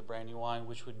branch of the Brandywine,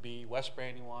 which would be West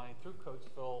Brandywine through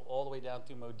Coatesville, all the way down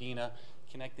through Modena,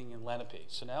 connecting in Lenape.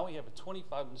 So now we have a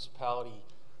 25 municipality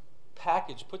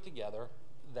package put together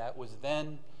that was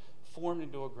then formed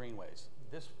into a greenways.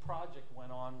 This project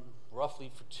went on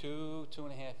roughly for two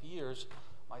and a half years.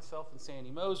 Myself and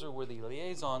Sandy Moser were the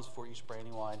liaisons for East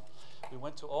Brandywine. We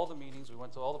went to all the meetings, we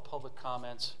went to all the public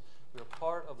comments, we were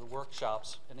part of the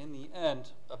workshops, and in the end,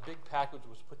 a big package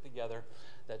was put together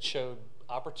that showed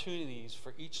opportunities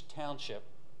for each township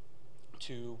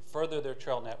to further their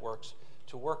trail networks,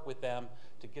 to work with them,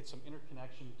 to get some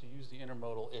interconnection, to use the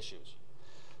intermodal issues.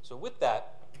 So with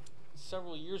that,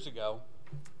 several years ago,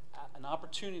 an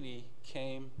opportunity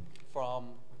came from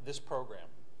this program.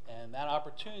 And that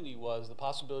opportunity was the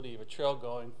possibility of a trail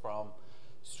going from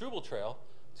Struble Trail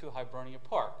to Hibernia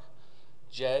Park.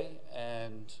 Jay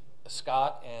and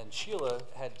Scott and Sheila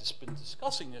had just been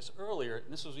discussing this earlier,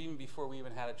 and this was even before we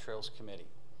even had a Trails Committee.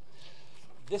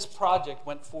 This project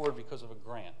went forward because of a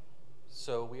grant.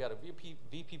 So we had a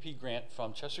VPP grant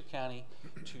from Chester County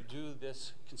to do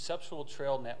this conceptual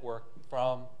trail network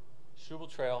from Struble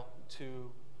Trail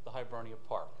to the Hibernia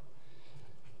Park.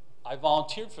 I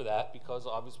volunteered for that because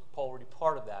I was already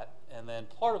part of that, and then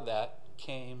part of that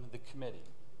came the committee.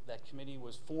 That committee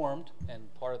was formed,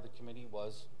 and part of the committee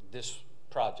was this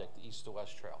project, the East to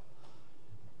West Trail.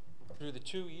 Through the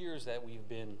 2 years that we've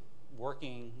been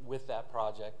working with that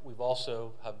project, we've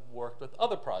also have worked with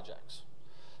other projects.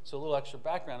 So a little extra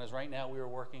background is right now we are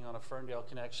working on a Ferndale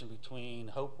connection between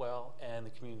Hopewell and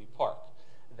the community park.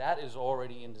 That is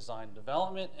already in design and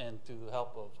development, and through the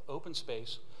help of open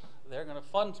space, they're going to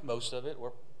fund most of it,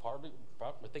 or probably,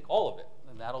 I think all of it,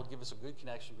 and that'll give us a good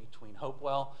connection between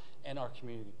Hopewell and our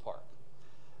community park.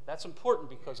 That's important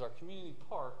because our community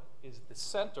park is the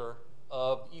center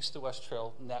of East to West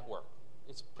Trail network.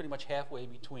 It's pretty much halfway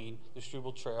between the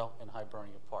Struble Trail and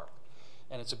Hibernia Park.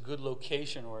 And it's a good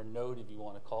location, or a node if you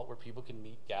want to call it, where people can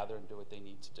meet, gather, and do what they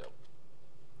need to do.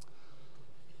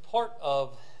 Part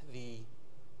of the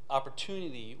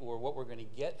opportunity, or what we're going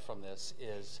to get from this,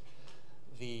 is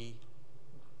the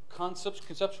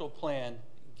conceptual plan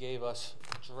gave us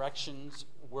directions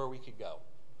where we could go,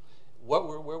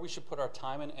 where we should put our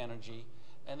time and energy,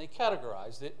 and they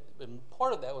categorized it. And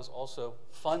part of that was also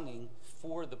funding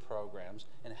for the programs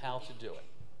and how to do it.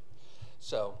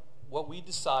 So what we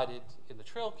decided in the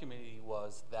Trail Committee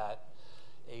was that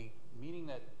a meeting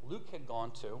that Luke had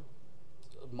gone to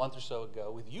a month or so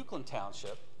ago with Euclid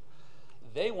Township,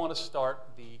 they want to start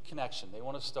the connection. They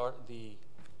want to start the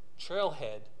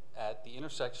trailhead at the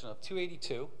intersection of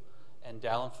 282 and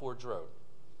Dallin Forge Road.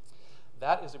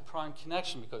 That is a prime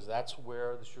connection because that's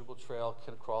where the Struble Trail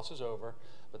crosses over,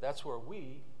 but that's where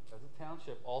we, as a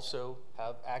township, also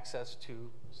have access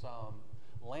to some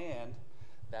land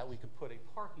that we could put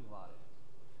a parking lot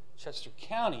in. Chester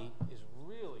County is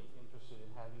really interested in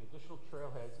having additional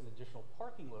trailheads and additional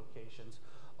parking locations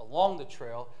along the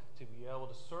trail to be able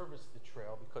to service the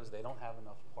trail because they don't have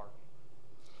enough parking.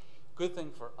 Good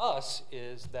thing for us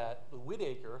is that the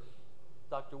Whitaker,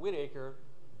 Dr. Whitaker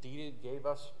gave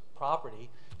us property,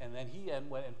 and then he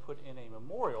went and put in a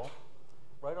memorial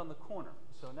right on the corner.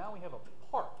 So now we have a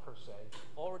park, per se,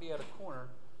 already at a corner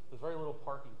with very little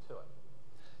parking to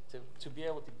it. To be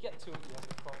able to get to it, you have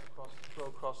to go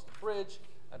across the bridge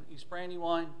at East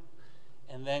Brandywine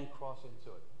and then cross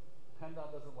into it.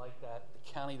 PennDOT doesn't like that.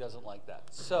 The county doesn't like that.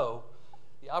 So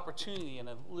the opportunity, and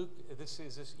Luke, this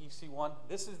EC1,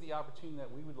 this is the opportunity that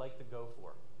we would like to go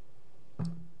for.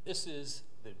 This is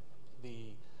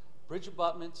the bridge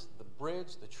abutments, the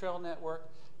bridge, the trail network,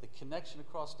 the connection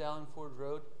across Dallin Forge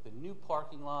Road, the new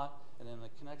parking lot, and then the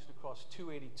connection across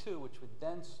 282, which would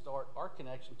then start our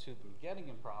connection to the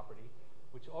McGettigan property,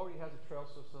 which already has a trail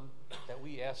system that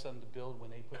we asked them to build when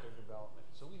they put their development.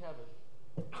 So we have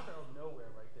a trail nowhere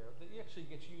right there that actually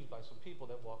gets used by some people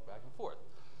that walk back and forth.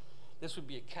 This would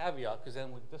be a caveat because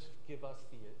then would this give us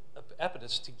the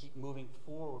impetus to keep moving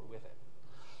forward with it.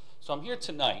 So I'm here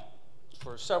tonight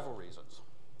for several reasons.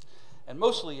 And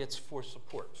mostly it's for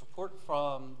support. Support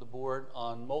from the board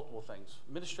on multiple things.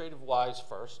 Administrative-wise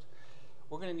first,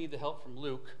 we're going to need the help from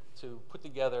Luke to put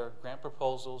together grant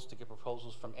proposals, to get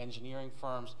proposals from engineering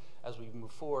firms as we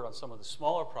move forward on some of the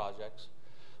smaller projects.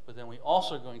 But then we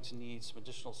also are going to need some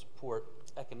additional support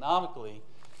economically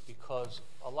because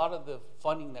a lot of the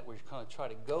funding that we're going to try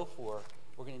to go for,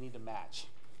 we're going to need to match.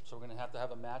 So we're going to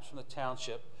have a match from the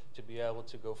township to be able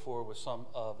to go forward with some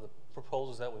of the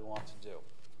proposals that we want to do.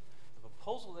 The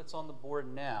proposal that's on the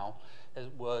board now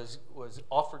was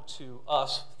offered to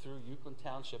us through Euclid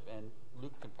Township, and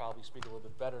Luke can probably speak a little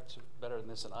bit better than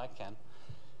this than I can.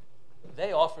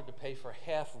 They offered to pay for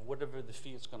half of whatever the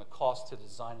fee it's going to cost to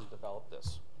design and develop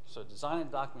this. So design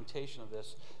and documentation of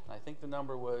this, and I think the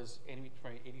number was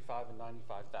between $85,000 and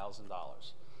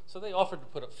 $95,000. So they offered to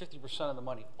put up 50% of the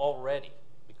money already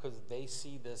because they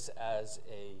see this as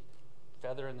a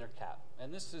feather in their cap.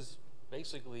 And this is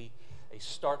basically a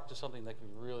start to something that can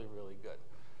be really, really good.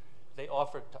 They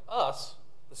offered to us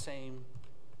the same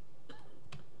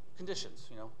conditions,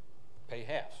 pay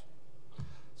half.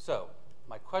 So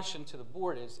my question to the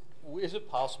board is it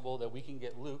possible that we can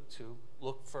get Luke to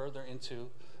look further into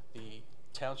the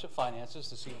township finances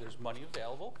to see if there's money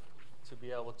available to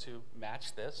be able to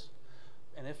match this?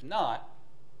 And if not,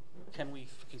 can we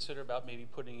consider about maybe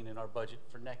putting it in our budget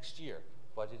for next year?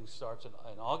 Budgeting starts in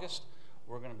August.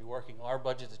 We're going to be working our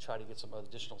budget to try to get some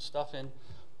additional stuff in.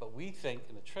 But we think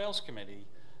in the Trails Committee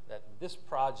that this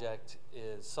project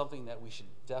is something that we should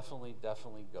definitely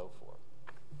go for.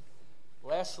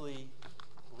 Lastly,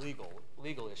 legal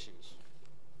issues.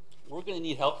 We're going to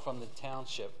need help from the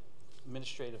township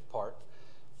administrative part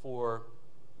for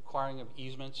acquiring of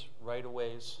easements,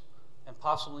 right-of-ways, and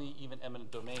possibly even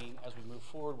eminent domain as we move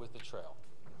forward with the trail.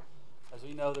 As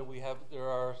we know that there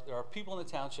are people in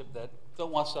the township that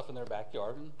don't want stuff in their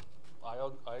backyard, and I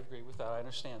agree with that, I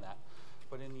understand that.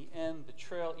 But in the end, the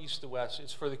trail east to west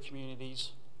is for the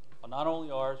communities, not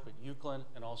only ours, but Euclid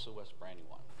and also West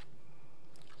Brandywine.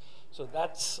 So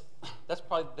that's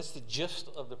the gist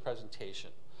of the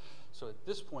presentation. So at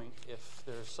this point, if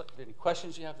there's any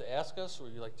questions you have to ask us or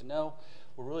you'd like to know,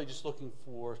 we're really just looking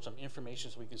for some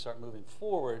information so we can start moving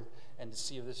forward and to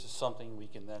see if this is something we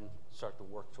can then start to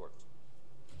work toward.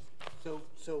 So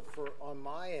for on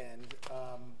my end,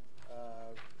 I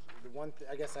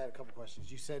guess I had a couple questions.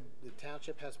 You said the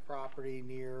township has property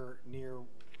near the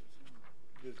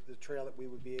trail that we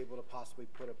would be able to possibly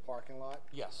put a parking lot?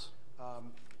 Yes.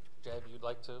 Jeb, you'd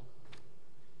like to?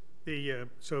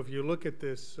 So if you look at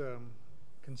this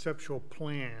conceptual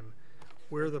plan,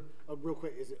 where the... real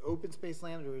quick, is it open space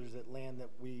land or is it land that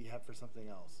we have for something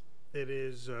else? It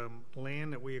is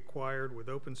land that we acquired with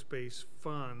open space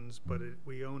funds, but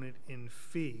we own it in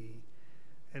fee,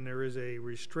 and there is a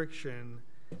restriction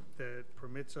that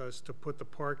permits us to put a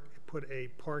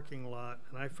parking lot,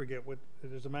 and I forget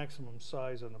there's a maximum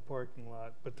size on the parking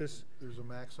lot, but there's a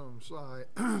maximum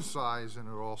size, and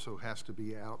it also has to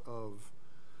be out of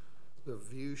the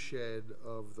view shed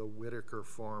of the Whitaker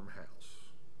farmhouse.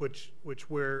 Which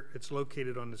where it's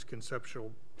located on this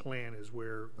conceptual plan is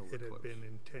where it had been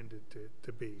intended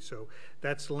to be. So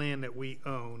that's land that we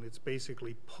own. It's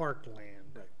basically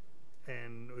parkland, right,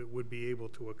 and it would be able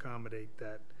to accommodate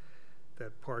that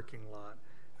parking lot.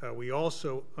 We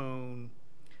also own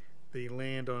the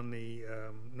land on the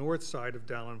north side of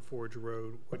Dallin Forge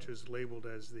Road, which is labeled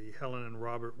as the Helen and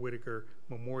Robert Whitaker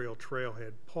Memorial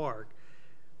Trailhead Park.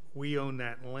 We own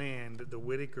that land. The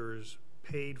Whitakers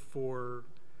paid for,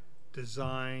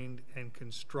 designed, and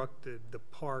constructed the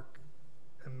park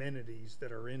amenities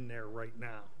that are in there right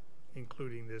now,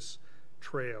 including this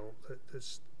trail,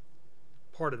 this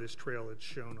part of this trail that's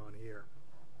shown on here.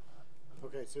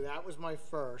 Okay, so that was my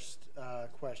first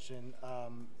question.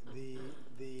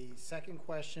 The second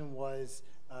question was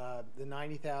the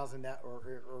 90,000 or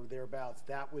thereabouts.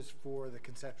 That was for the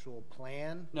conceptual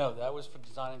plan? No, that was for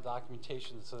design and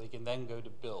documentation, so they can then go to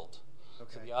build.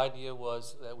 Okay. So the idea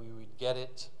was that we would get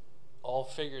it all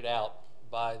figured out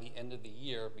by the end of the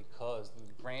year because the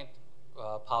grant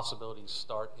possibilities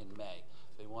start in May.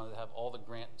 They wanted to have all the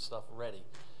grant stuff ready.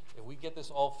 If we get this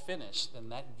all finished, then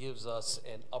that gives us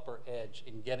an upper edge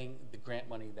in getting the grant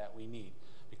money that we need,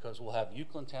 because we'll have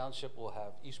Euclid Township, we'll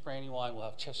have East Brandywine, we'll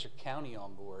have Chester County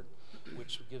on board,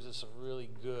 which gives us a really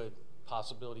good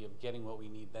possibility of getting what we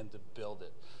need then to build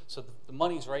it. So the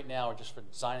monies right now are just for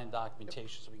design and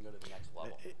documentation so we can go to the next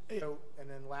level. So, and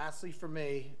then lastly for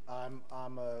me, I'm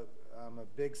a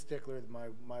big stickler.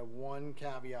 My one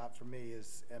caveat for me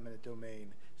is eminent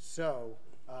domain. So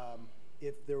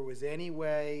if there was any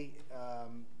way,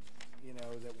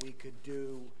 that we could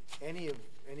do any of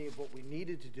what we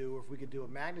needed to do, or if we could do a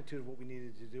magnitude of what we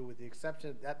needed to do, with the exception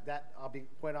of that I'll be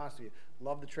quite honest with you,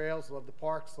 love the trails, love the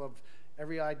parks, love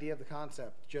every idea of the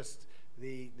concept. Just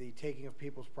the taking of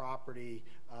people's property,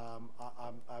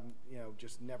 I'm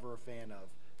just never a fan of.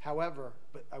 However,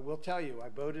 but I will tell you, I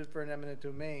voted for an eminent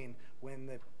domain when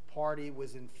the party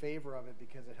was in favor of it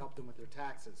because it helped them with their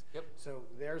taxes. Yep. So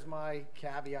there's my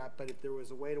caveat, but if there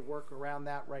was a way to work around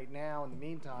that right now in the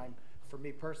meantime, for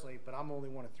me personally, but I'm only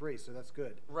one of three, so that's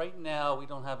good. Right now, we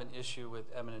don't have an issue with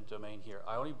eminent domain here.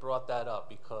 I only brought that up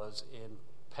because in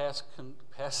past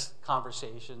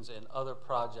conversations and other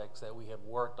projects that we have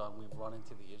worked on, we've run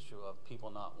into the issue of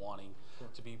people not wanting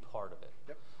to be part of it.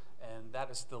 Yep. And that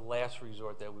is the last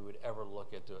resort that we would ever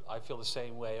look at it. I feel the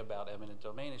same way about eminent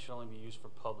domain. It should only be used for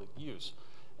public use.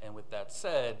 And with that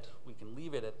said, we can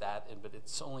leave it at that, but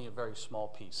it's only a very small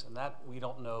piece. And that we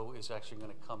don't know is actually going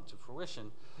to come to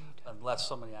fruition unless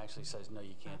somebody actually says, no,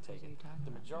 you can't take it. The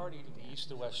majority of the east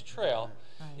to west trail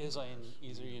is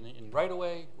either in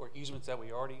right-of-way or easements that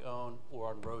we already own or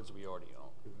on roads we already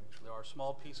own. There are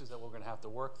small pieces that we're going to have to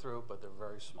work through, but they're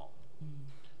very small.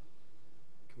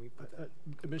 Can we put that?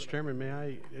 Mr. Chairman, may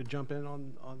I jump in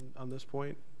on this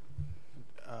point?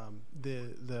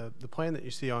 The plan that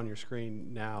you see on your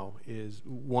screen now is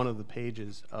one of the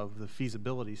pages of the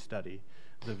feasibility study,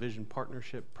 the Vision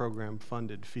Partnership Program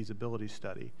funded feasibility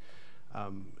study.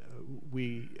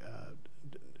 We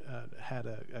had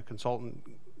a consultant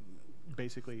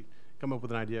basically come up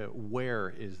with an idea,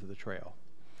 where is the trail?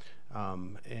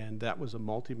 And that was a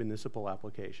multi-municipal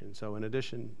application. So in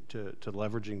addition to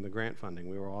leveraging the grant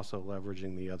funding, we were also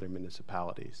leveraging the other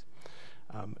municipalities.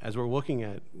 As we're looking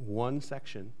at one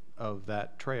section of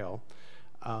that trail,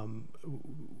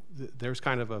 there's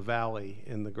kind of a valley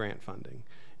in the grant funding.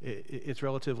 It's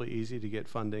relatively easy to get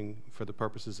funding for the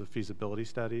purposes of feasibility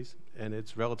studies, and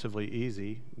it's relatively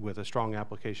easy with a strong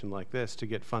application like this to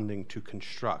get funding to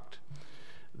construct.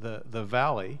 The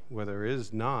valley, where there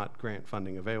is not grant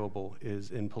funding available,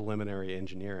 is in preliminary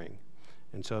engineering.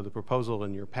 And so the proposal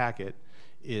in your packet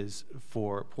is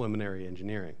for preliminary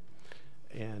engineering.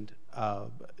 And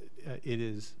it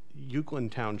is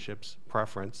Euclid Township's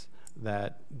preference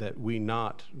that we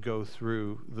not go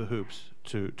through the hoops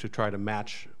to try to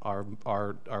match our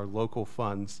local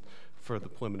funds for the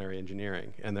preliminary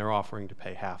engineering, and they're offering to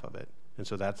pay half of it. And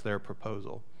so that's their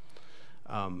proposal.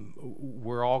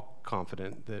 We're all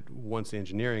confident that once the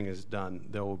engineering is done,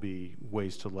 there will be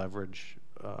ways to leverage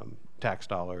tax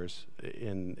dollars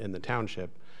in the township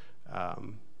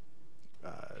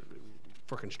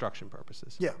for construction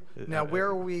purposes. Yeah. Now, where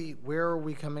are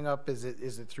we coming up? Is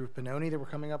it through Pinoni that we're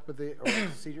coming up with the, or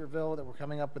Cedarville that we're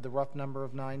coming up with the rough number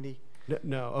of 90?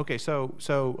 No. Okay. So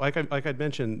like I'd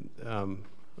mentioned,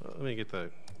 let me get the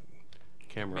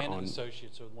camera McMahon on. and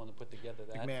Associates are the one that put together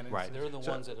that. McMahon and Right. They're the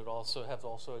So- ones that have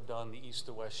also done the east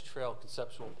to west trail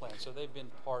conceptual plan. So they've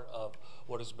been part of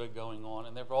what has been going on,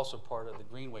 and they're also part of the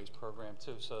Greenways program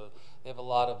too. So they have a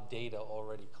lot of data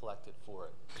already collected for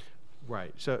it.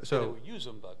 Right. They So would use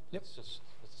them, but it's just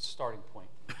it's a starting point.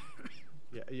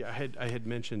 yeah, I had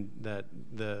mentioned that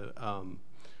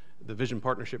the Vision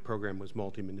Partnership Program was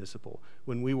multi-municipal.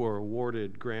 When we were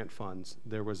awarded grant funds,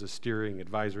 there was a steering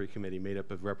advisory committee made up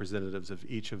of representatives of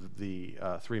each of the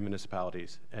 3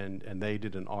 municipalities, and they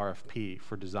did an RFP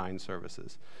for design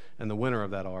services. And the winner of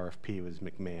that RFP was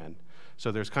McMahon.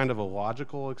 So there's kind of a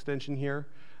logical extension here.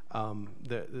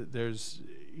 There's,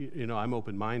 I'm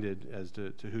open-minded as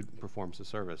to who performs the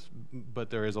service,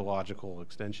 but there is a logical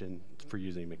extension for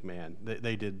using McMahon.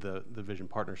 They did the Vision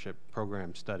Partnership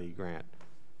Program study grant.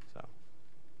 So.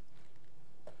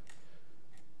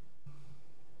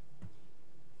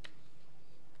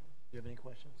 Do you have any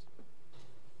questions?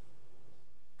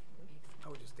 I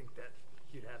would just think that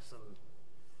you'd have some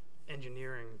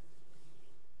engineering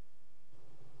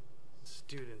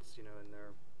students, in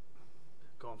their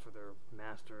going for their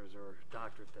master's or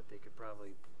doctorate, that they could probably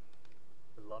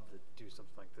would love to do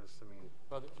something like this. I mean,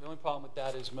 Well, the only problem with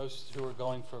that is most who are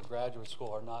going for graduate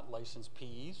school are not licensed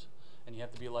PEs, and you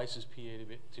have to be a licensed PE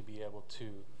to be able to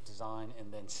design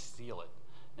and then seal it.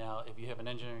 Now, if you have an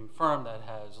engineering firm that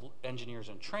has engineers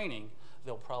in training,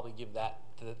 they'll probably give that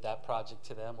project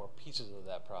to them or pieces of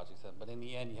that project to them. But in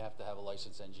the end, you have to have a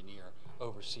licensed engineer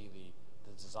oversee the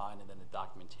design and then the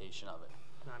documentation of it.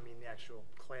 I mean, the actual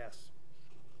class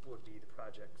would be the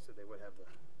project, so they would have the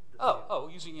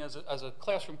Using it as a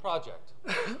classroom project.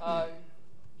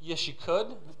 Yes, you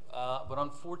could, but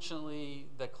unfortunately,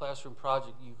 that classroom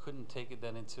project, you couldn't take it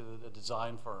then into the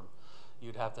design firm.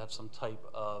 You'd have to have some type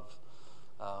of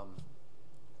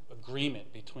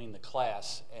agreement between the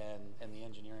class and the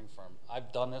engineering firm.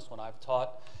 I've done this when I've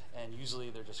taught, and usually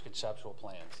they're just conceptual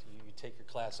plans. You take your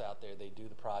class out there, they do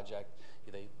the project,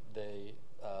 they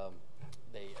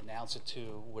announce it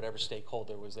to whatever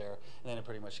stakeholder was there, and then it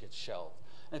pretty much gets shelved.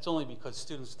 And it's only because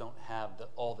students don't have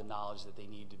all the knowledge that they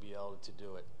need to be able to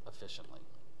do it efficiently.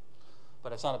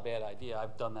 But it's not a bad idea.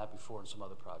 I've done that before in some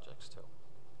other projects too.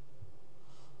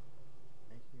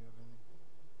 Thank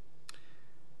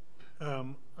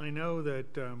you. I know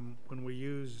that when we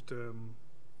used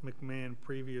McMahon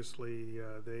previously,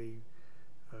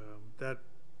 that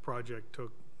project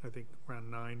took, I think, around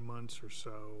 9 months or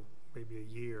so, maybe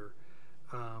a year.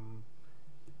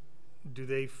 Do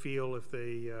they feel if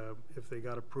they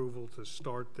got approval to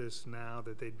start this now,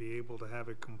 that they'd be able to have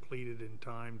it completed in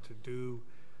time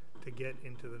to get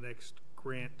into the next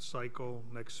grant cycle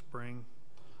next spring?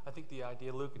 I think the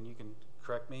idea, Luke, and you can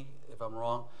correct me if I'm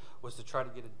wrong, was to try to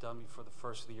get it done before the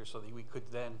first of the year so that we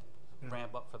could then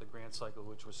ramp up for the grant cycle,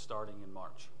 which was starting in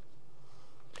March.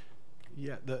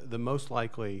 Yeah, the most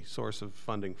likely source of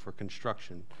funding for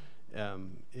construction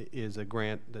is a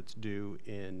grant that's due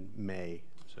in May.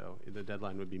 So the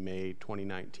deadline would be May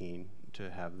 2019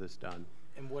 to have this done.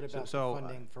 And what about the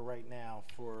funding for right now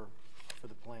for the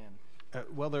plan?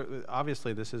 Well,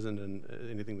 obviously this isn't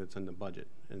anything that's in the budget,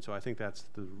 and so I think that's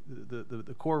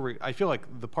the core. I feel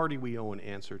like the party we owe an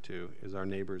answer to is our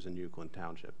neighbors in Euclid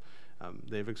Township.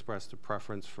 They've expressed a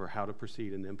preference for how to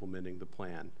proceed in implementing the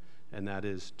plan, and that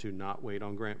is to not wait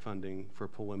on grant funding for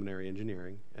preliminary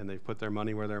engineering, and they've put their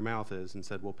money where their mouth is and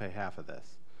said we'll pay half of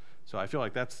this. So I feel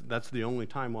like that's the only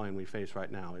timeline we face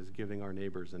right now, is giving our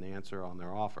neighbors an answer on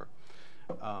their offer.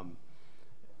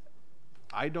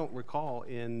 I don't recall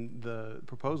in the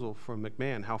proposal from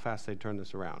McMahon how fast they turned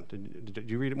this around. Did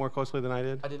you read it more closely than I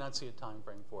did? I did not see a time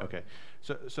frame for it. Okay,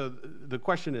 so the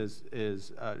question is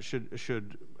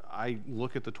should I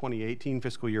look at the 2018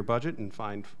 fiscal year budget and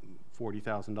find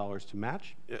 $40,000 to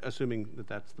match, assuming that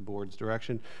that's the board's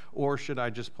direction, or should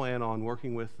I just plan on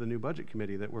working with the new budget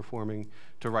committee that we're forming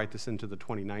to write this into the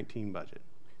 2019 budget,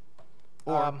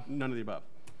 or none of the above?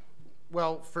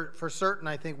 Well, for certain,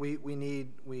 I think we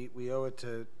owe it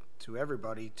to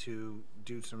everybody to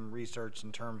do some research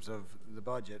in terms of the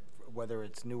budget, whether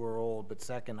it's new or old. But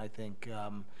second, I think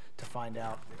to find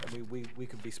out, I mean, we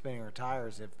could be spinning our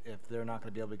tires if they're not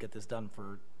going to be able to get this done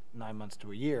for 9 months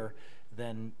to a year.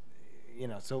 Then, you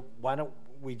know, so why don't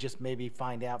we just maybe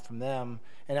find out from them?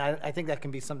 And I think that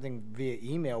can be something via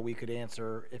email we could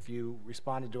answer. If you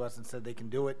responded to us and said they can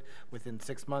do it within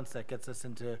 6 months, that gets us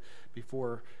into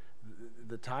before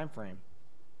the time frame.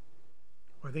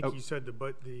 I think you said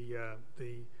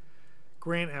the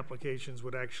grant applications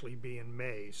would actually be in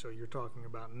May, so you're talking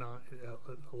about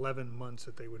 11 months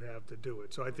that they would have to do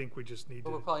it. So I think we just need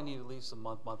We'll probably need at least a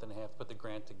month and a half to put the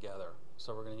grant together.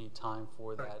 So we're going to need time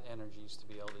for that energies to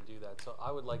be able to do that. So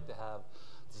I would like to have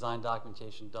design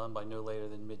documentation done by no later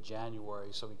than mid-January,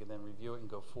 so we can then review it and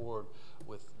go forward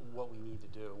with what we need to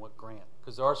do and what grant.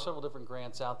 Because there are several different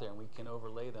grants out there, and we can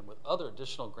overlay them with other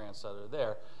additional grants that are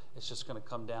there. It's just going to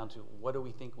come down to what do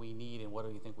we think we need and what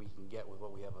do we think we can get with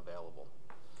what we have available.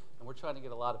 And we're trying to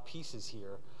get a lot of pieces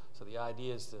here, so the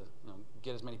idea is to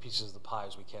get as many pieces of the pie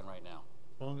as we can right now.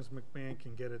 As long as McMahon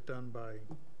can get it done by...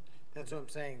 That's what I'm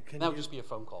saying. That would just be a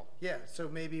phone call. Yeah, so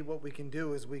maybe what we can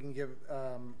do is we can give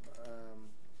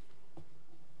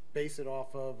base it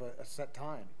off of a set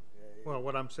time. Well,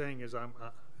 what I'm saying is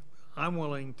I'm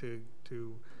willing to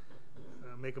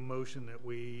make a motion that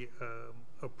we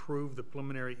approve the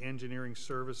preliminary engineering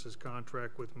services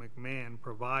contract with McMahon,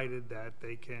 provided that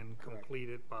they can complete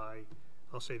it by,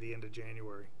 I'll say, the end of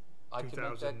January. I can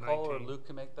make that call, or Luke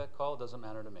can make that call. It doesn't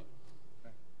matter to me.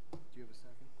 Okay. Do you have a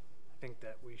second? I think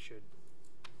that we should,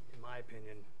 in my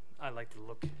opinion, I'd like to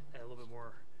look at a little bit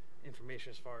more information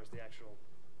as far as the actual.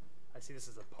 I see this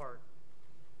as a part,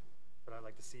 but I'd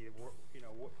like to see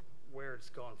where it's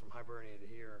gone from Hibernia to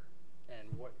here,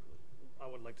 and what I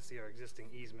would like to see our existing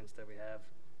easements that we have,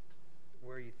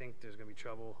 where you think there's going to be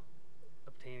trouble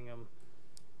obtaining them.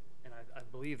 And I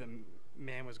believe that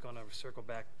man was going to circle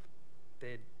back.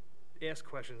 They'd asked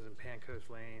questions in Pancoast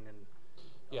Lane and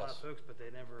a lot of folks, but they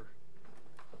never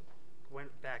went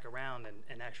back around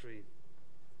and actually.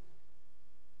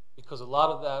 Because a lot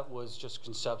of that was just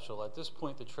conceptual. At this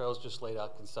point, the trail's just laid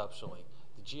out conceptually.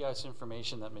 The GIS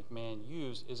information that McMahon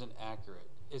used isn't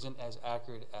as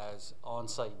accurate as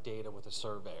on-site data with a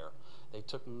surveyor. They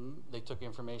took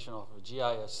information off of a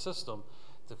GIS system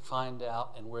to find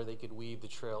out and where they could weave the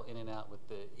trail in and out with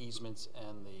the easements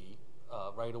and the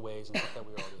right-of-ways and stuff that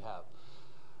we already have.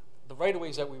 The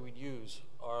right-of-ways that we would use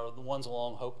are the ones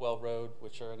along Hopewell Road,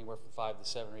 which are anywhere from 5 to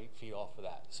 7 or 8 feet off of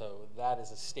that. So that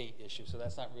is a state issue. So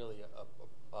that's not really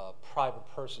a private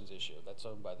person's issue. That's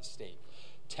owned by the state.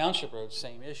 Township roads,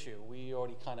 same issue. We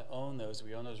already kind of own those.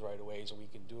 We own those right-of-ways, and we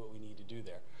can do what we need to do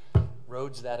there.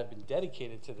 Roads that have been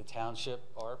dedicated to the township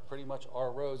are pretty much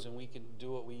our roads, and we can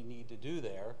do what we need to do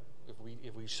there if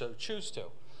we so choose to.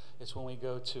 It's when we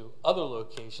go to other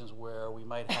locations where we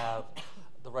might have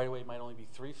the right-of-way might only be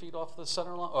 3 feet off the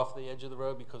center line, off the edge of the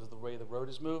road because of the way the road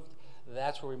is moved.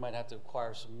 that's where we might have to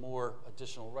acquire some more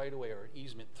additional right-of-way or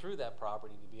easement through that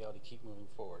property to be able to keep moving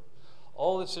forward.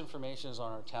 All this information is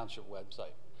on our township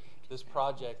website. This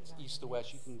project, east to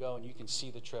west, you can go and you can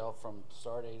see the trail from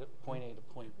point A to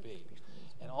point B.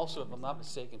 And also, if I'm not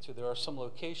mistaken, too, there are some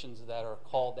locations that are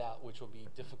called out which will be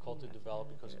difficult to develop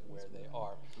because of where they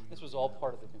are. This was all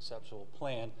part of the conceptual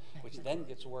plan, which then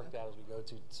gets worked out as we go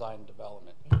to design and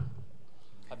development.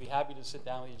 I'd be happy to sit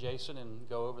down with you, Jason, and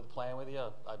go over the plan with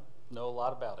you. I know a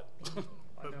lot about it.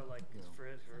 I know, like,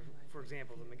 for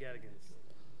example, the McGettigans,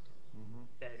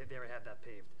 they already have that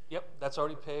paved. Yep, that's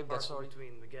already paved. That's Parcel already.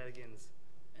 between McGettigans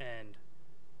and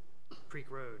Creek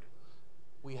Road.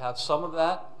 We have some of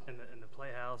that. And the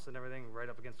playhouse and everything right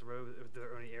up against the road. Is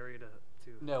there any area to?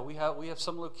 No, we have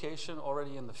some location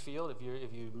already in the field. If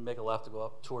you make a left to go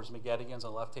up towards McGettigans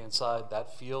on the left-hand side,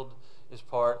 that field is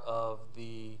part of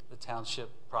the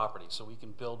township property, so we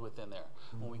can build within there.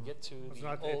 When we get to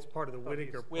It's part of the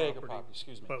Whitaker property.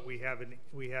 Excuse me. But we have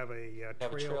a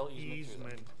trail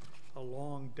easement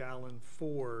along Dallin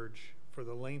Forge for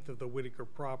the length of the Whitaker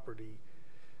property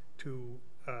to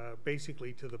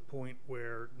basically to the point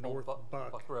where North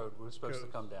Buck Road was supposed to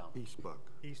come down. East Buck.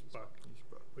 East Buck,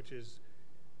 which is,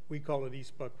 we call it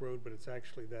East Buck Road, but it's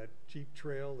actually that Jeep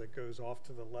trail that goes off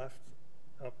to the left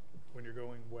up when you're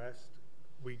going west.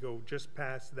 We go just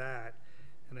past that,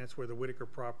 and that's where the Whitaker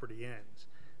property ends.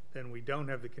 Then we don't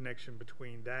have the connection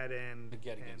between that end and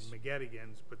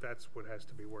McGettigans, but that's what has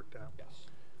to be worked out. Yes.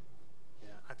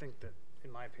 Yeah, I think that,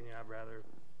 in my opinion, I'd rather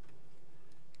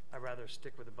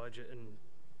stick with the budget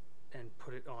and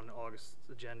put it on August's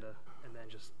agenda, and then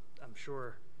just, I'm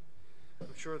sure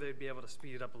they'd be able to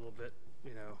speed it up a little bit.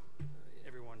 You know,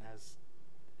 everyone has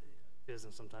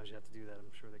business. Sometimes you have to do that.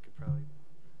 I'm sure they could probably.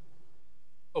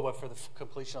 Oh, what, for the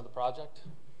completion of the project?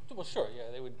 Well, sure,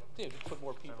 yeah, they would put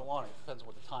more people on it. Depends on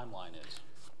what the timeline is.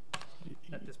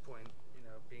 At this point, you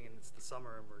know, being it's the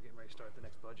summer and we're getting ready to start the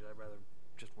next budget, I'd rather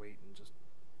just wait and just.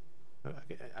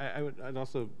 I'd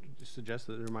also suggest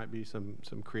that there might be some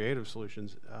creative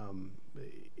solutions.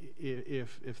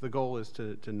 If the goal is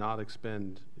to not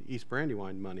expend East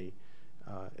Brandywine money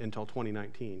until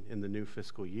 2019 in the new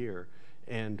fiscal year,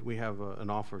 and we have an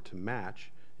offer to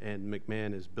match, and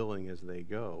McMahon is billing as they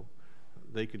go,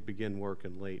 they could begin work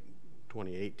in late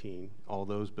 2018, all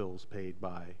those bills paid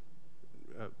by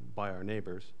our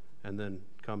neighbors, and then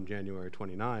come January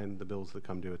 29, the bills that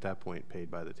come due at that point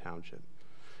paid by the township.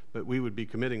 But we would be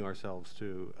committing ourselves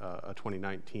to a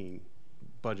 2019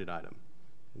 budget item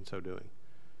in so doing.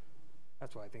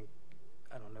 That's why I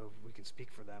don't know if we can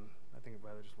speak for them. I think I'd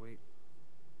rather just wait.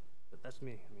 But that's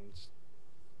me. I mean, it's.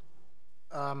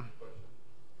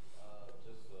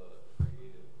 Just a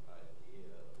creative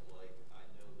idea. Like, I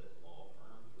know that law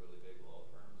firms, really big law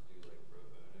firms, do like pro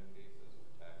bono cases with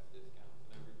tax discounts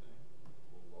and everything.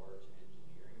 Will large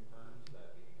engineering firms,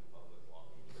 that being a public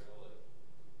walking trail, like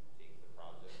take the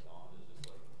project on as just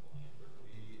like a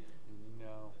philanthropy and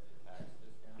No. tax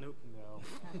discount? Nope. No.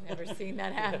 I've never seen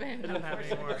that happen. It doesn't happen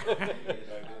anymore. I read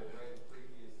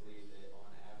previously that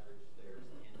on average there's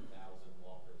 10,000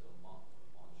 walkers a month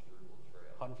on Struble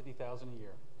Trail. 150,000 a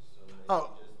year. So they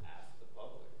Oh. just ask the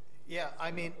public. Yeah,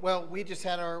 I mean, well, we just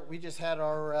had our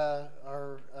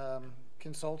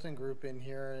consulting group in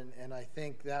here, and I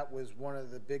think that was one of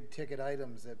the big ticket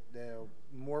items that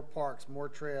more parks, more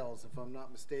trails, if I'm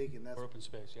not mistaken. That's Or open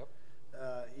space, yep.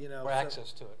 you know, Or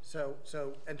access to it. So,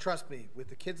 and trust me, with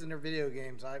the kids and their video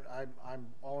games,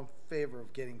 I'm all in favor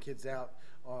of getting kids out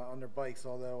on their bikes.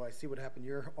 Although I see what happened to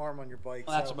your arm on your bike.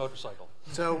 Well, that's a motorcycle.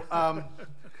 So,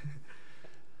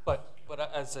 But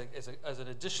as an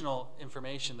additional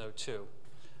information though too,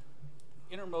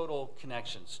 intermodal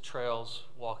connections, trails,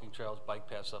 walking trails, bike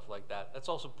paths, stuff like that, that's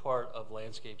also part of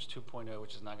Landscapes 2.0,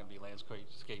 which is not going to be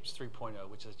Landscapes 3.0,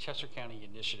 which is a Chester County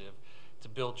initiative to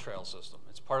build trail system.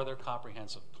 It's part of their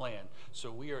comprehensive plan.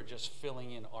 So we are just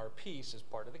filling in our piece as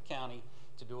part of the county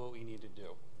to do what we need to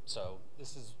do. So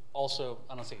this is also,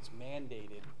 I don't say it's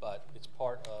mandated, but it's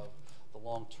part of the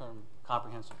long-term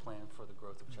comprehensive plan for the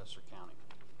growth of Chester County.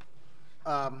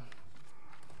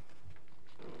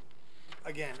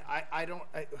 again,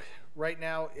 right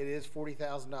now it is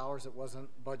 $40,000. It wasn't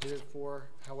budgeted for.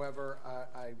 However,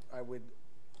 I would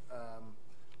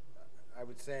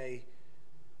say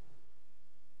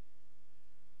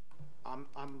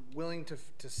I'm willing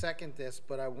to second this,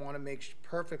 but I want to make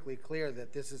perfectly clear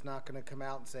that this is not going to come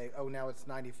out and say, oh, now it's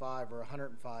 95 or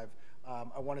 105.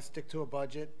 I want to stick to a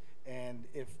budget, and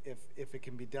if it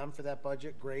can be done for that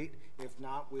budget, great. If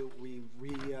not, we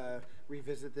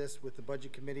revisit this with the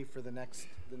budget committee for the next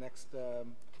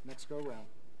go round.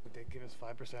 Would they give us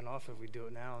 5% off if we do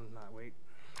it now and not wait?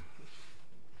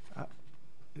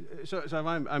 So if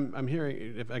I'm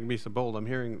hearing, if I can be so bold, I'm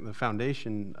hearing the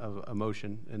foundation of a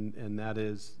motion, and that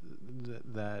is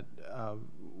that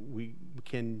we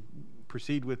can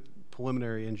proceed with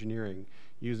preliminary engineering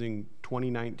using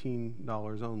 2019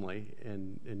 dollars only,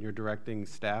 and you're directing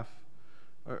staff.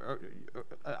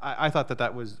 I thought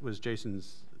that was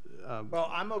Jason's.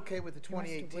 Well, I'm okay with the He wants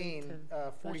to wait 2018,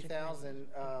 to 40,000.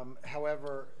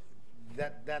 However,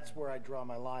 that's where I draw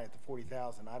my line at the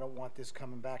 40,000. I don't want this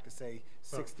coming back to say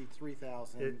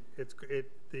 63,000.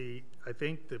 I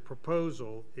think the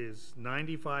proposal is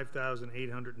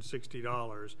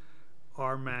 $95,860.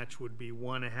 Our match would be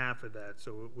 1/2 of that,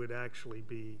 so it would actually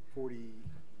be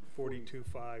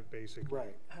 42.5 basically.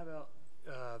 Right. How about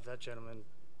that gentleman?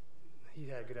 He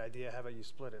had a good idea. How about you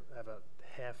split it? How about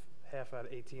half out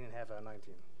of 18 and half out of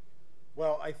 19?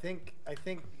 Well, I think I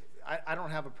don't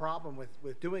have a problem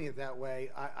with doing it that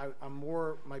way. I'm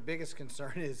more, my biggest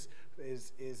concern is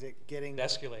it getting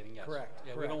Escalating, yes. correct.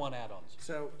 Yeah, we correct. don't want add-ons.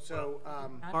 So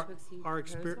Not to exceed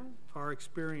proposal? Our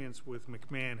experience with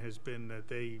McMahon has been that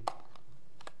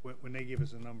when they give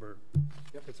us a number,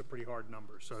 it's a pretty hard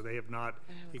number. So they have not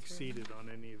exceeded on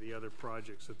any of the other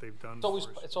projects that they've done for us.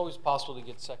 It's always possible to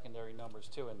get secondary numbers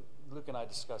too, and Luke and I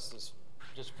discussed this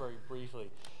just very briefly,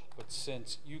 but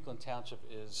since Euclid Township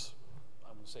is,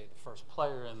 I'm going to say, the first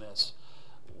player in this,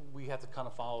 we have to kind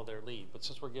of follow their lead. But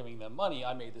since we're giving them money,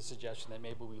 I made the suggestion that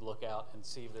maybe we look out and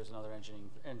see if there's another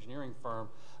engineering firm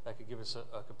that could give us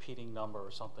a competing number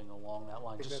or something along that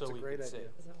line, just so we could see.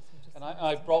 And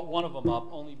I brought one of them up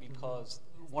only because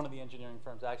one of the engineering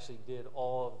firms actually did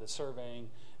all of the surveying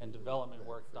and development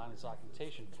work done as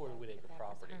documentation for the Whitaker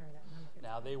property.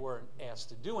 Now, they weren't asked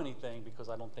to do anything because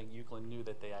I don't think Euclid knew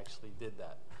that they actually did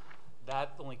that.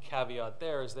 That only caveat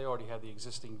there is they already have the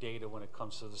existing data when it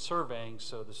comes to the surveying,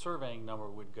 so the surveying number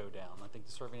would go down. I think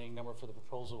the surveying number for the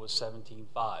proposal was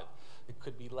 17.5. It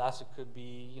could be less, it could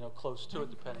be close to it,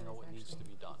 depending on what needs to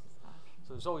be done.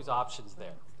 So there's always options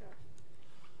there.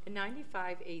 The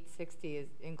 95,860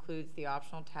 includes the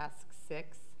optional task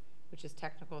 6, which is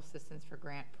technical assistance for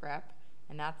grant prep,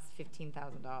 and that's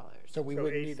 $15,000. So we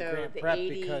wouldn't need the So grant the prep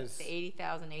 80 because the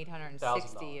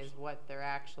 80,860 is what they're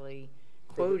actually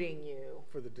quoting you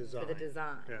For the design. for the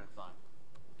design. Yeah. Fine.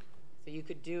 So you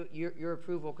could do your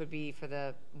approval could be for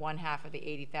the 1/2 of the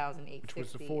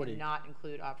 80,860 40. and not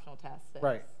include optional task 6.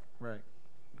 right,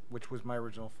 which was my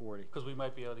original 40. Because we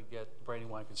might be able to get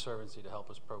Brandywine Conservancy to help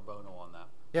us pro bono on that.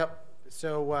 Yep.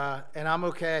 So and I'm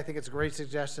okay. I think it's a great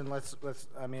suggestion. Let's.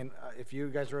 I mean, if you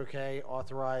guys are okay,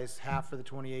 authorize half for the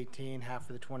 2018, half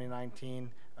for the 2019.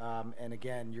 And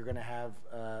again, you're going to have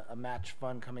a match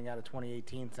fund coming out of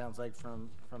 2018. Sounds like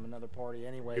from another party,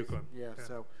 anyways. Euclid, Yeah.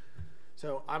 yeah.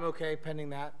 So I'm okay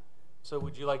pending that. So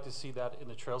would you like to see that in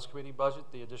the Trails Committee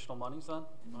budget, the additional monies then?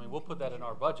 I mean, we'll put that in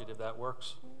our budget if that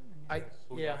works.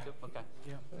 We Yeah. have to? Okay.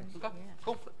 Yeah. Okay,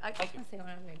 cool. I Thank just you. want to say one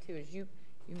other thing too, is you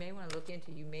may want to look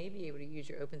into, you may be able to use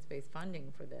your open space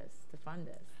funding for this, to fund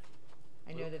this.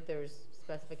 I know that there's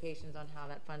specifications on how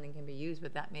that funding can be used,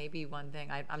 but that may be one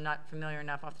thing. I'm not familiar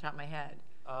enough off the top of my head.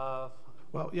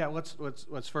 Well, yeah,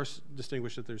 let's first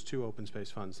distinguish that there's two open space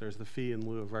funds. There's the fee in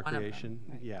lieu of One of them, recreation.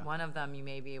 right. Yeah. One of them you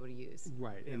may be able to use.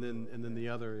 Right, and then the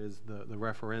other is the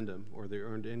referendum or the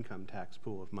earned income tax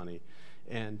pool of money.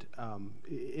 And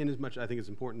in as much, I think it's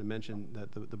important to mention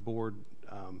that the board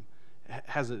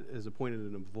has appointed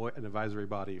an advisory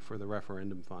body for the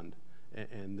referendum fund,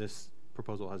 and this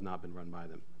proposal has not been run by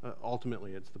them.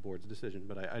 Ultimately, it's the board's decision,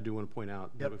 but I do want to point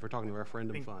out that if we're talking the I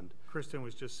referendum think fund. Kristen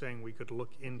was just saying we could look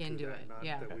into Into that, it, not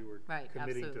yeah. that we were Right,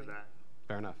 committing to absolutely. that.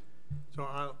 Fair enough. So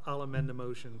I'll amend the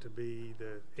motion to be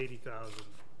the 80,000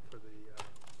 for the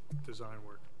design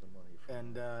work.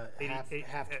 And half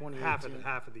 2018.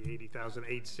 Half of the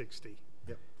 80,860.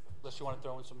 Yep. Unless you want to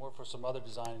throw in some more for some other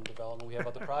design and development, we have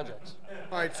other projects.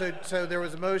 All right. So there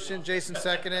was a motion. Jason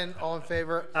seconded. All in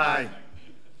favor? Aye.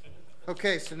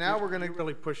 Okay. So now we're gonna. You're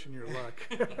really pushing your luck.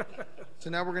 So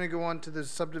now we're going to go on to the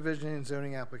subdivision and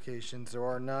zoning applications. There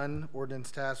are none. Ordinance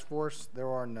task force, there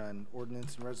are none.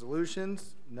 Ordinance and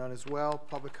resolutions, none as well.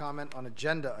 Public comment on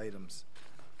agenda items.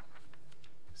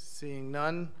 Seeing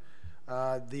none.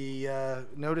 The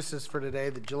notices for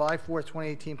today, the July 4th,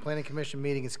 2018 Planning Commission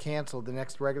meeting is canceled. The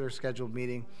next regular scheduled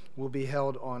meeting will be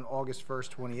held on August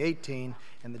 1st, 2018,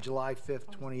 and the July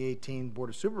 5th, 2018 Board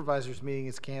of Supervisors meeting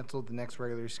is canceled. The next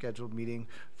regularly scheduled meeting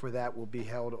for that will be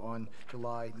held on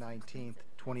July 19th,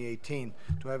 2018.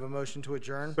 Do I have a motion to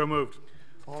adjourn? So moved.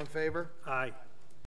 All in favor? Aye.